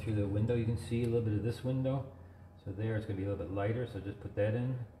that's going through the window. You can see a little bit of this window. So there, it's going to be a little bit lighter, so just put that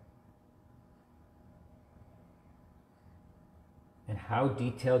in. And how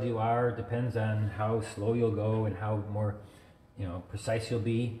detailed you are depends on how slow you'll go and how more, precise you'll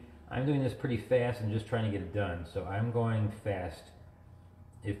be. I'm doing this pretty fast and just trying to get it done, so I'm going fast.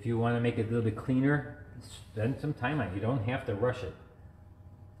 If you want to make it a little bit cleaner, spend some time on it. You don't have to rush it.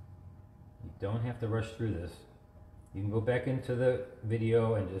 You don't have to rush through this. You can go back into the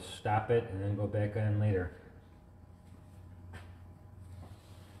video and just stop it and then go back on later.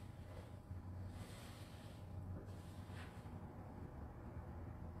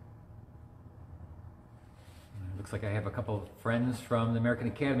 Looks like I have a couple of friends from the American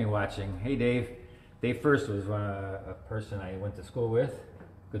Academy watching. Hey Dave. Dave First was a person I went to school with,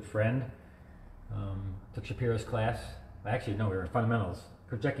 good friend. Took Shapiro's class. Actually, no, we were in fundamentals.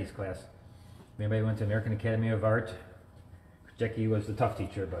 Krajecki's class. If anybody went to American Academy of Art, Krajecki was the tough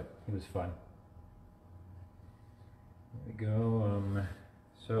teacher, but he was fun. There we go.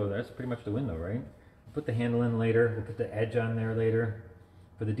 So that's pretty much the window, right? We'll put the handle in later. We'll put the edge on there later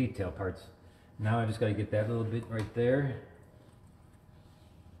for the detail parts. Now I just got to get that little bit right there.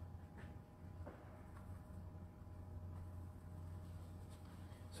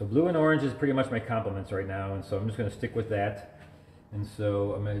 So blue and orange is pretty much my complements right now, and so I'm just going to stick with that. And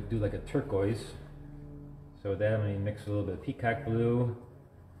so I'm going to do like a turquoise. So with that I'm going to mix a little bit of peacock blue,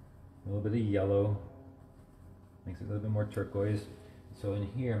 a little bit of yellow, makes it a little bit more turquoise. So in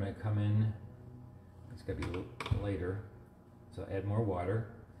here I'm going to come in, it's got to be a little lighter, so add more water.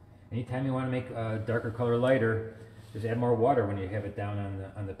 Anytime you want to make a darker color lighter, just add more water when you have it down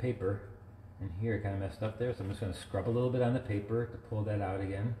on the paper. And here it kind of messed up there, so I'm just going to scrub a little bit on the paper to pull that out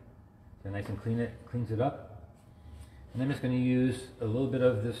again. So nice and cleans it up. And I'm just going to use a little bit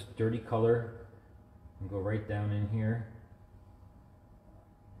of this dirty color and go right down in here.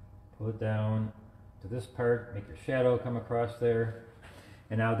 Pull it down to this part, make your shadow come across there.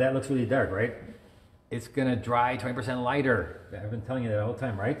 And now that looks really dark, right? It's gonna dry 20% lighter. I've been telling you that all the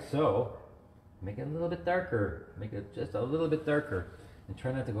time, right? So make it a little bit darker. Make it just a little bit darker. And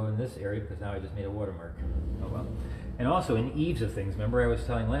try not to go in this area because now I just made a watermark. Oh well. And also in eaves of things, remember I was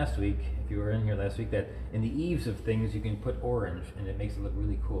telling last week, if you were in here last week, that in the eaves of things you can put orange and it makes it look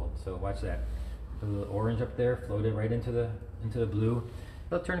really cool. So watch that. Put a little orange up there, float it right into the blue.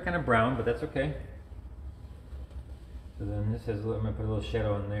 It'll turn kind of brown, but that's okay. So then this has a little, I'm gonna put a little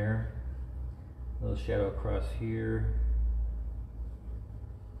shadow in there. A little shadow across here.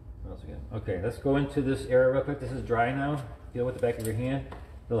 What else again? Okay, let's go into this area real quick. This is dry now. Feel with the back of your hand. A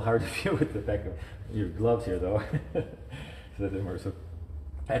little hard to feel with the back of your gloves here though. So that didn't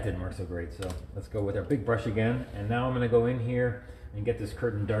work so great. So let's go with our big brush again. And now I'm gonna go in here and get this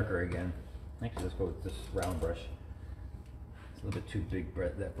curtain darker again. Actually, let's go with this round brush. It's a little bit too big,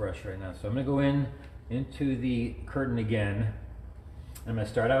 that brush right now. So I'm gonna go into the curtain again. I'm going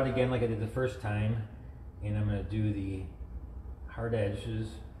to start out again like I did the first time, and I'm going to do the hard edges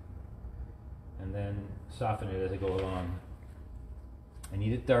and then soften it as I go along. I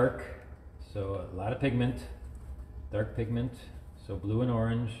need it dark, so a lot of pigment, dark pigment, so blue and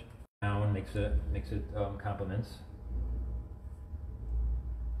orange. Brown makes it complements.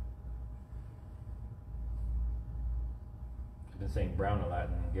 I've been saying brown a lot,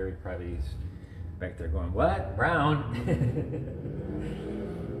 and Gary probably is back there going, what? Brown?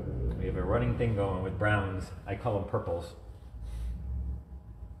 We have a running thing going with browns. I call them purples.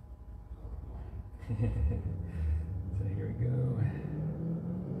 So here we go.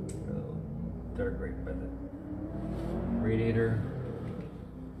 A little dark right by the radiator.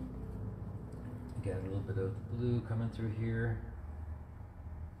 Got a little bit of blue coming through here.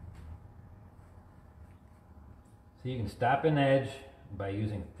 So you can stop an edge by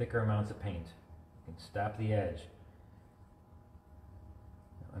using thicker amounts of paint. You can stop the edge.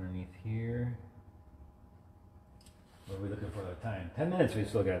 Underneath here. What are we looking for at the time? 10 minutes we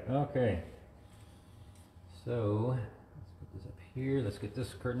still got. Okay. So let's put this up here. Let's get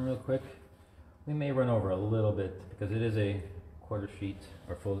this curtain real quick. We may run over a little bit because it is a quarter sheet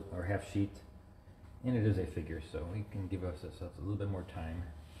or full or half sheet, and it is a figure, so we can give ourselves a little bit more time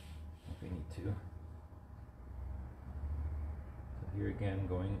if we need to. So here again,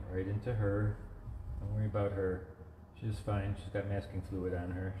 going right into her. Don't worry about her. She's fine. She's got masking fluid on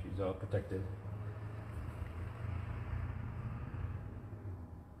her. She's all protected.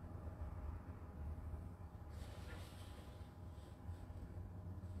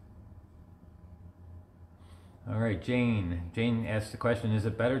 All right, Jane. Jane asked the question, is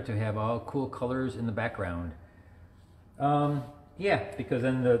it better to have all cool colors in the background? Yeah, because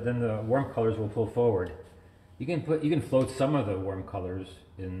then the warm colors will pull forward. You can float some of the warm colors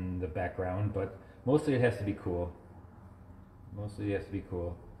in the background, but mostly it has to be cool. Mostly it has to be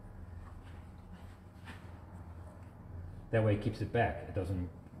cool. That way it keeps it back. It doesn't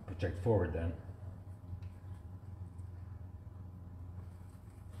project forward then.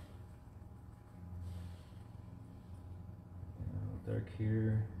 A little dark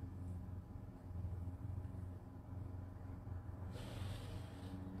here.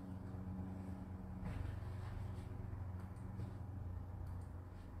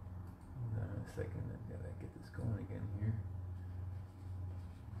 Second, I've got to get this going again here.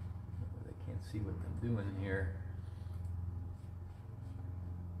 I can't see what I'm doing here.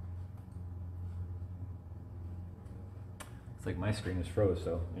 It's like my screen is froze,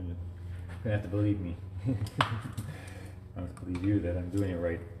 so you're gonna have to believe me. I have to believe you that I'm doing it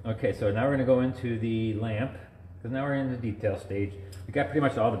right. Okay, so now we're gonna go into the lamp, because now we're in the detail stage. We got pretty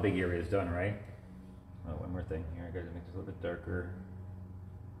much all the big areas done, right? Oh, one more thing here. I gotta make this a little bit darker.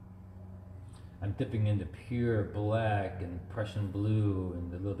 I'm dipping into pure black and Prussian blue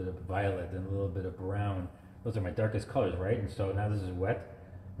and a little bit of violet and a little bit of brown. Those are my darkest colors, right? And so now this is wet,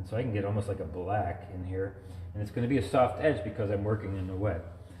 and so I can get almost like a black in here. And it's going to be a soft edge because I'm working in the wet.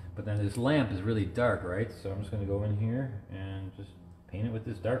 But then this lamp is really dark, right? So I'm just going to go in here and just paint it with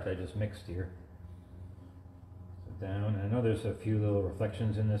this dark that I just mixed here. So down, and I know there's a few little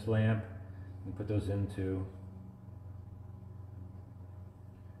reflections in this lamp. You put those into.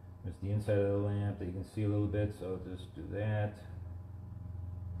 There's the inside of the lamp that you can see a little bit, so just do that.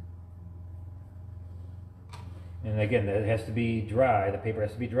 And again, that has to be dry. The paper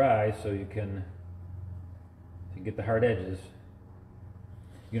has to be dry so you can get the hard edges.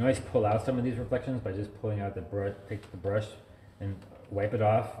 You can always pull out some of these reflections by just pulling out the brush, take the brush and wipe it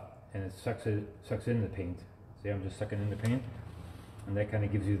off, and it sucks in the paint. See, I'm just sucking in the paint, and that kind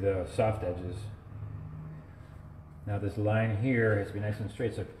of gives you the soft edges. Now this line here has to be nice and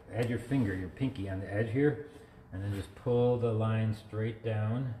straight, so add your finger, your pinky on the edge here, and then just pull the line straight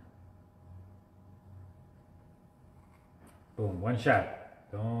down. Boom, one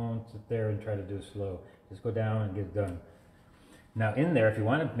shot. Don't sit there and try to do it slow. Just go down and get it done. Now in there, if you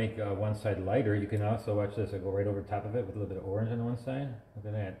want to make one side lighter, you can also, watch this, I go right over top of it with a little bit of orange on one side. Look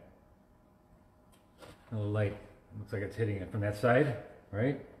at that. A little light. Looks like it's hitting it from that side,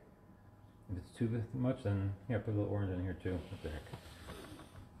 right? If it's too much, then yeah, put a little orange in here too. What the heck?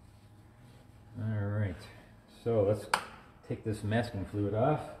 Alright, so let's take this masking fluid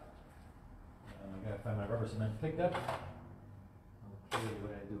off. I gotta find my rubber cement pickup. Okay,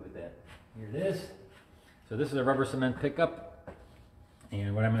 what do I do with that? Here it is. So this is a rubber cement pickup,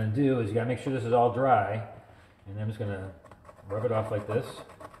 and what I'm going to do is you got to make sure this is all dry, and I'm just going to rub it off like this.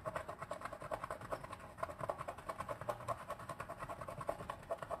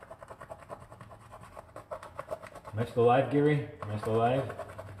 Am I still live, Gary? Am I still live?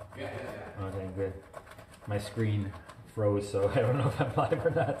 Yeah. Okay, good. My screen froze, so I don't know if I'm live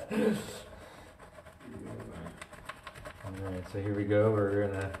or not. Alright, so here we go. We're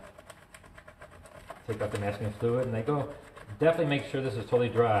going to take out the masking fluid, and I go, definitely make sure this is totally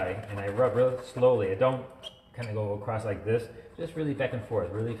dry, and I rub real slowly. I don't kind of go across like this, just really back and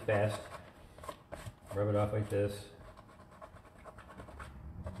forth, really fast. Rub it off like this.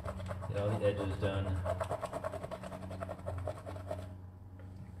 Get all the edges done. I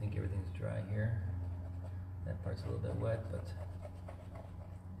think everything's dry here. That part's a little bit wet, but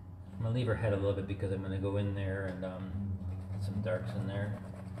I'm going to leave her head a little bit because I'm going to go in there and put some darks in there.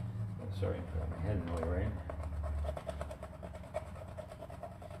 Oh, sorry, I got my head in the way, right?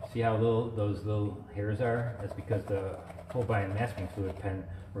 See how little those little hairs are? That's because the Holbein masking fluid pen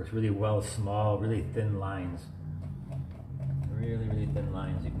works really well, small, really thin lines. Really, really thin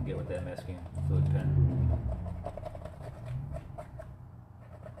lines you can get with that masking fluid pen.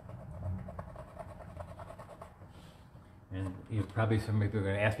 And some people are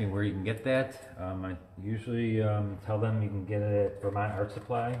going to ask me where you can get that. I usually tell them you can get it at Vermont Art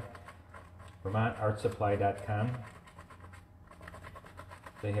Supply, vermontartsupply.com.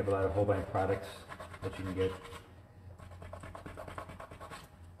 They have a lot of Holbein products that you can get.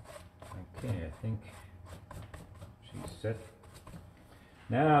 Okay, I think she's set.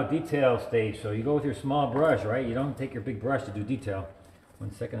 Now, detail stage. So you go with your small brush, right? You don't take your big brush to do detail.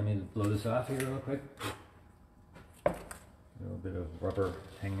 1 second, let me blow this off here real quick. A little bit of rubber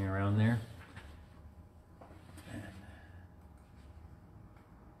hanging around there. And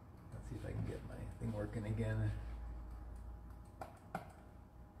let's see if I can get my thing working again.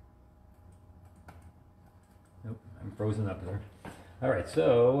 Nope, I'm frozen up there. All right,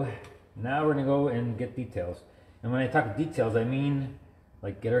 so now we're gonna go and get details. And when I talk details, I mean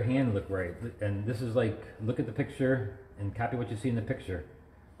like get her hand look right. And this is like, look at the picture and copy what you see in the picture.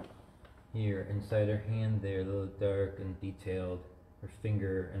 Here, inside her hand there, a little dark and detailed. Her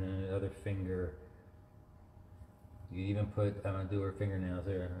finger and then another finger. You even put, I'm gonna do her fingernails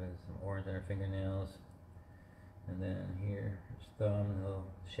there. There's some orange on her fingernails. And then here, her thumb, a little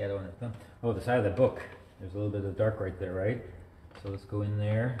shadow on her thumb. Oh, the side of the book. There's a little bit of dark right there, right? So let's go in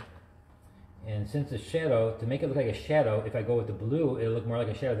there. And since it's shadow, to make it look like a shadow, if I go with the blue, it'll look more like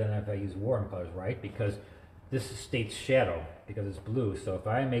a shadow than if I use warm colors, right? Because this states shadow, because it's blue. So if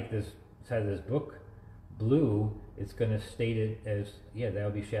I make this side of this book blue, it's going to state it as, yeah, that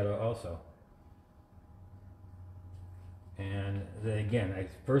would be shadow also. And then again, I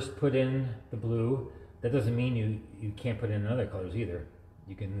first put in the blue. That doesn't mean you can't put in other colors either.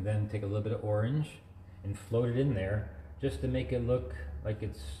 You can then take a little bit of orange and float it in there just to make it look like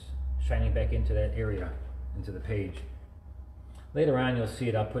it's shining back into that area, into the page. Later on, you'll see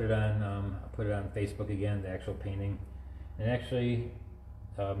it. I'll put it on Facebook again, the actual painting. And actually,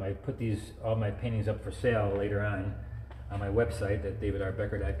 I put all my paintings up for sale later on my website at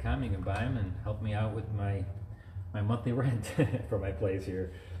davidartbecker.com. You can buy them and help me out with my monthly rent for my place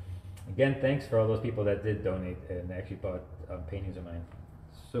here. Again, thanks for all those people that did donate and actually bought paintings of mine.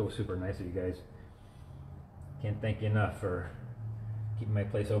 So super nice of you guys. Can't thank you enough for keeping my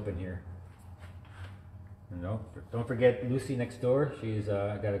place open here. And don't forget Lucy next door. She's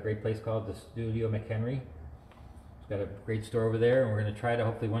got a great place called the Studio McHenry. She's got a great store over there, and we're going to try to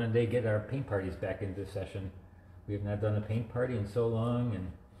hopefully one day get our paint parties back into session. We have not done a paint party in so long,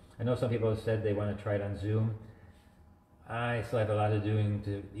 and I know some people have said they want to try it on Zoom. I still have a lot of doing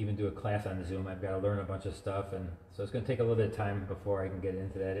to even do a class on Zoom. I've got to learn a bunch of stuff, and so it's going to take a little bit of time before I can get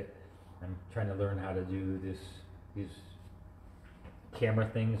into that. I'm trying to learn how to do these camera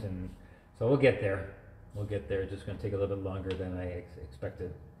things, and so we'll get there. We'll get there. It's just going to take a little bit longer than I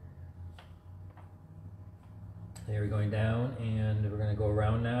expected. There, we're going down, and we're going to go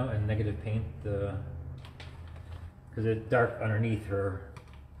around now and negative paint because it's dark underneath her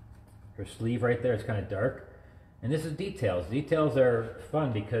sleeve right there. It's kind of dark. And this is details. Details are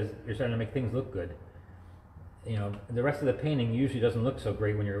fun because you're starting to make things look good. You know, the rest of the painting usually doesn't look so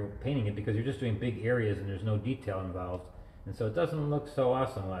great when you're painting it because you're just doing big areas and there's no detail involved. And so it doesn't look so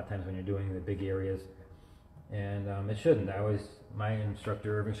awesome a lot of times when you're doing the big areas. And it shouldn't. My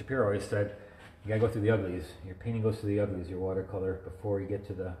instructor, Irving Shapiro, always said, you gotta go through the uglies. Your painting goes through the uglies, your watercolor, before you get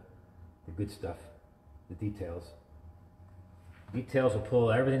to the good stuff, the details. Details will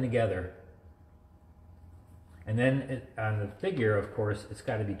pull everything together. And then on the figure, of course, it's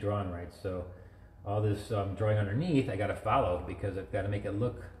got to be drawn right. So all this drawing underneath, I got to follow because I've got to make it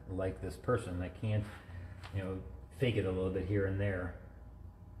look like this person. I can't, fake it a little bit here and there.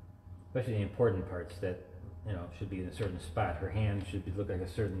 Especially the important parts that, should be in a certain spot. Her hand should look like a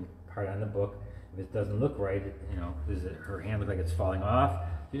certain part on the book. If it doesn't look right, does her hand look like it's falling off?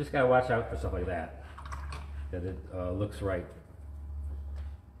 You just got to watch out for stuff like that. That it looks right.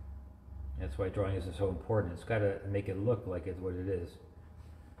 That's why drawing is so important. It's got to make it look like it's what it is.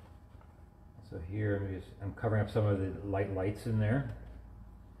 So here I'm covering up some of the lights in there.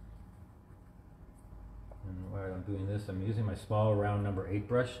 And while I'm doing this, I'm using my small round number 8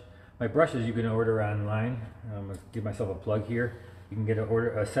 brush. My brushes you can order online. I'm going to give myself a plug here. You can get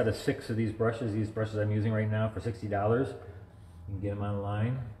a set of 6 of these brushes. These brushes I'm using right now for $60. You can get them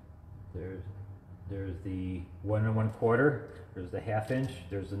online. There's the 1 1/4, there's the 1/2 inch,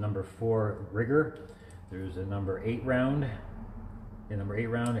 there's the number 4 rigger, there's a number 8 round, a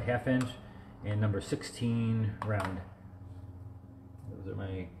 1/2 inch, and number 16 round. Those are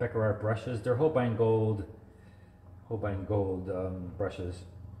my BeckerArt brushes. They're Holbein gold brushes.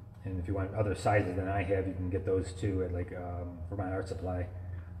 And if you want other sizes than I have, you can get those too at Vermont Art Supply.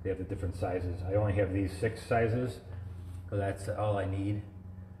 They have the different sizes. I only have these 6 sizes, so that's all I need.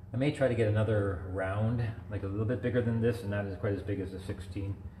 I may try to get another round, like a little bit bigger than this and not quite as big as the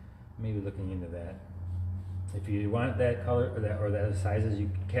 16. Maybe looking into that. If you want that color or that sizes,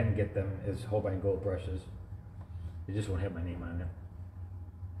 you can get them as Holbein gold brushes. They just won't have my name on them.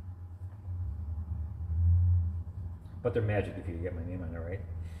 But they're magic if you get my name on there, right?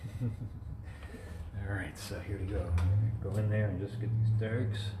 Alright, so here we go. Go in there and just get these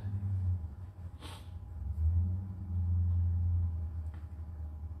darks.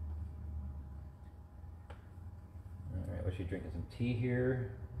 Alright, what she's drinking some tea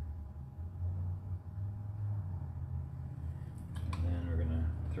here. And then we're gonna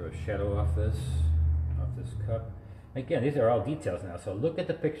throw a shadow off this cup. Again, these are all details now, so look at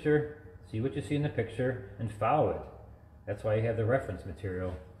the picture, see what you see in the picture, and follow it. That's why you have the reference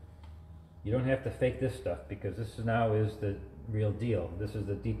material. You don't have to fake this stuff because this now is the real deal. This is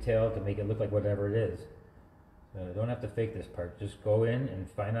the detail to make it look like whatever it is. So you don't have to fake this part. Just go in and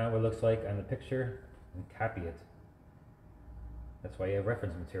find out what it looks like on the picture and copy it. That's why you have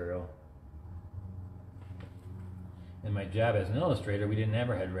reference material. In my job as an illustrator, we didn't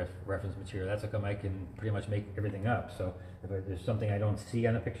ever had reference material. That's how come I can pretty much make everything up. So if there's something I don't see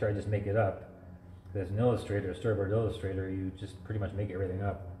on the picture, I just make it up. As an illustrator, a storyboard illustrator, you just pretty much make everything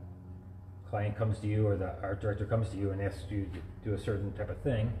up. Client comes to you, or the art director comes to you and asks you to do a certain type of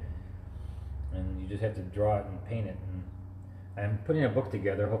thing, and you just have to draw it and paint it. And I'm putting a book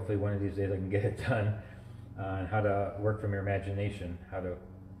together. Hopefully one of these days I can get it done on how to work from your imagination, how to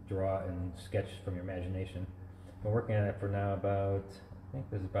draw and sketch from your imagination. I've been working on it for now about, I think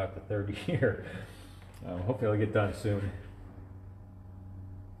this is about the third year. Hopefully I'll get done soon.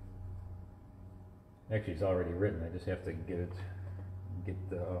 Actually, it's already written. I just have to get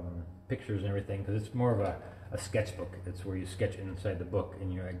the pictures and everything, because it's more of a sketchbook. It's where you sketch inside the book,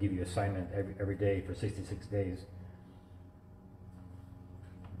 and I give you assignment every day for 66 days.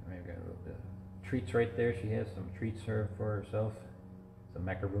 I've got a little bit of treats right there. She has some treats for herself, some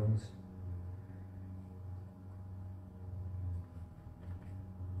macaroons.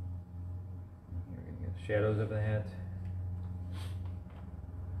 Here we're gonna get shadows of the hat.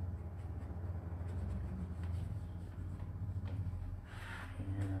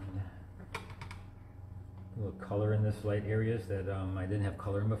 A little color in this light areas that I didn't have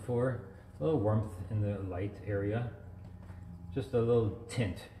color in before. A little warmth in the light area. Just a little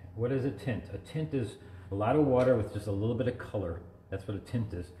tint. What is a tint? A tint is a lot of water with just a little bit of color. That's what a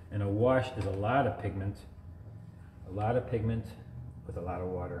tint is. And a wash is a lot of pigment. A lot of pigment with a lot of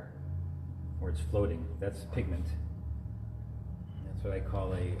water. Where it's floating. That's pigment. That's what I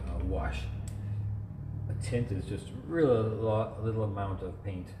call a wash. A tint is just really a little amount of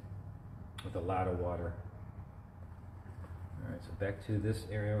paint with a lot of water. Alright, so back to this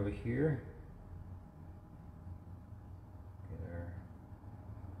area over here.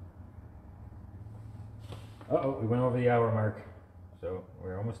 Uh-oh, we went over the hour mark. So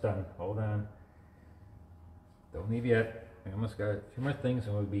we're almost done. Hold on. Don't leave yet. We almost got a few more things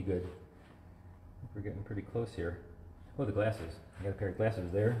and we'll be good. We're getting pretty close here. Oh, the glasses. I got a pair of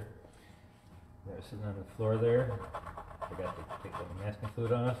glasses there. They're sitting on the floor there. Forgot to take the masking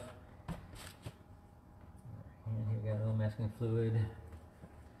fluid off. And here we got a little masking fluid.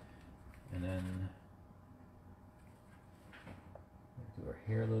 And then do our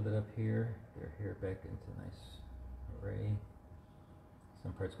hair a little bit up here. Get our hair back into a nice array.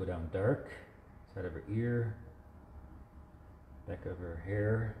 Some parts go down dark. Side of her ear. Back of her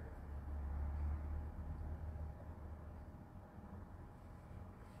hair.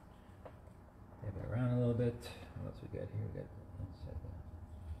 Dab it around a little bit. What else we got here? We got inside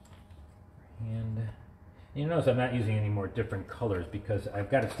the hand. And you notice I'm not using any more different colors because I've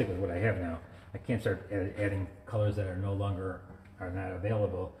got to stick with what I have now. I can't start adding colors that are not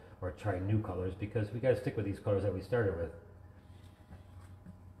available, or try new colors, because we got to stick with these colors that we started with.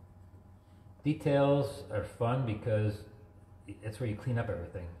 Details are fun because that's where you clean up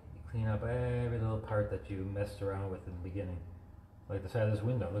everything. You clean up every little part that you messed around with in the beginning. Like the side of this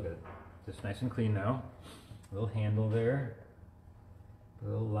window, look at it. Just nice and clean now. A little handle there.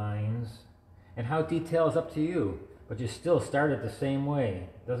 Little lines. And how detailed is up to you. But you still start it the same way.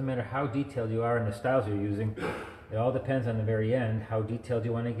 It doesn't matter how detailed you are in the styles you're using. It all depends on the very end, how detailed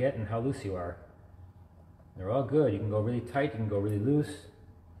you want to get and how loose you are. They're all good. You can go really tight, you can go really loose.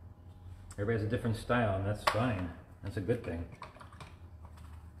 Everybody has a different style, and that's fine. That's a good thing.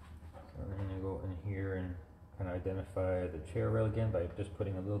 So then you go in here and kind of identify the chair rail again by just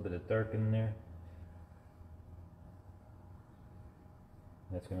putting a little bit of dark in there.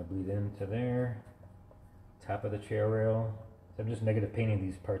 That's going to bleed into there. Top of the chair rail. So I'm just negative painting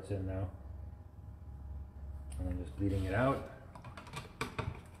these parts in now. And I'm just bleeding it out. A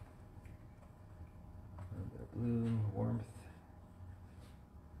little bit of blue, warmth.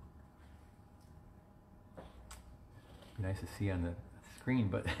 Nice to see on the screen,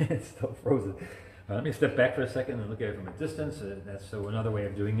 but it's still frozen. Let me step back for a second and look at it from a distance. That's so another way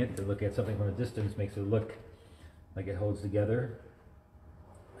of doing it. To look at something from a distance makes it look like it holds together.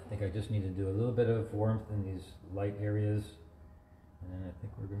 I think I just need to do a little bit of warmth in these light areas, and then I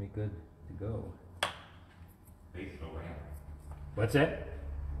think we're going to be good to go. Base of the lamp. What's that?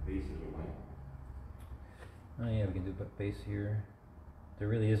 Base of the lamp. Oh yeah, we can do a base here. There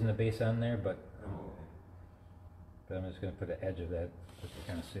really isn't a base on there, but I'm just going to put an edge of that just to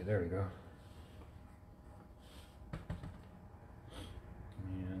kind of see. There we go.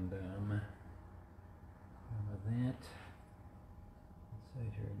 And some of that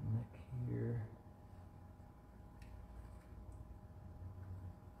inside your neck here.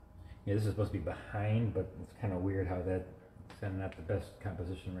 Yeah, this is supposed to be behind, but it's kind of weird how that's kind of not the best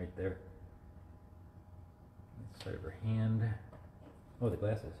composition right there. Let's start over hand. Oh, the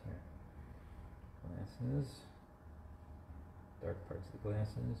glasses here. Glasses. Dark parts of the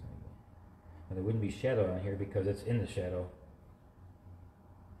glasses. Maybe. And there wouldn't be shadow on here because it's in the shadow.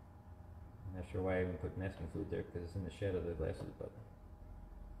 I'm not sure why I even put masking fluid there because it's in the shadow of the glasses, but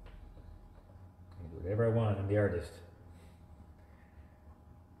I can do whatever I want. I'm the artist.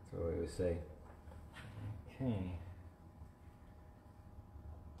 That's what I always say. Okay.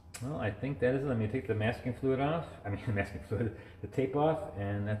 Well, I think that is it. Let me take the masking fluid off. I mean, masking fluid, the tape off,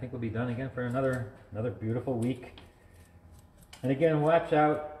 and I think we'll be done again for another beautiful week. And again, watch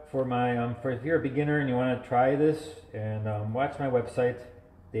out for my for if you're a beginner and you want to try this, and watch my website,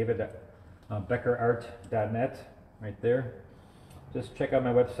 BeckerArt.net, right there. Just check out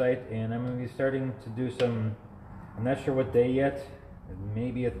my website, and I'm going to be starting to do some. I'm not sure what day yet.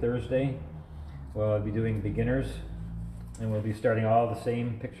 Maybe a Thursday. Well, I'll be doing beginners, and we'll be starting all the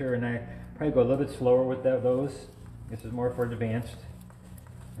same picture, and I probably go a little bit slower with those. This is more for advanced.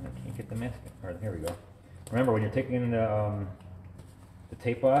 And I can't get the mask. All right, here we go. Remember, when you're taking the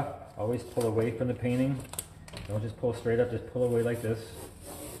tape off, always pull away from the painting. Don't just pull straight up, just pull away like this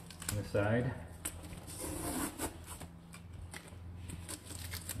on the side.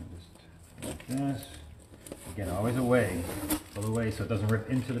 And just like this. Again, always away. Pull away so it doesn't rip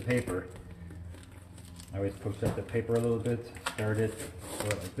into the paper. I always push up the paper a little bit, start it, go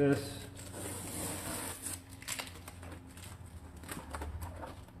it like this.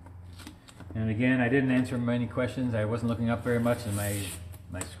 And again, I didn't answer many questions. I wasn't looking up very much, and my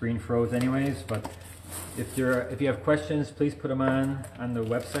screen froze anyways. But if you have questions, please put them on the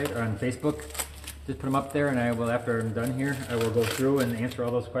website or on Facebook. Just put them up there, and I will, after I'm done here, I will go through and answer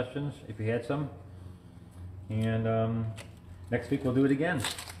all those questions if you had some. And next week we'll do it again.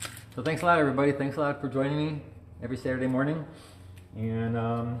 So thanks a lot, everybody. Thanks a lot for joining me every Saturday morning.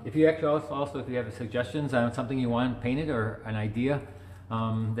 And if you actually also if you have suggestions on something you want painted or an idea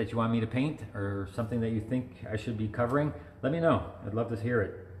that you want me to paint or something that you think I should be covering, let me know. I'd love to hear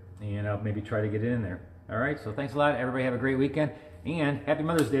it, and I'll maybe try to get it in there. All right. So thanks a lot, everybody. Have a great weekend, and happy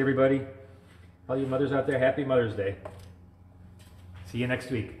Mother's Day, everybody. All you mothers out there, happy Mother's Day. See you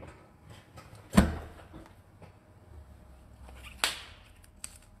next week.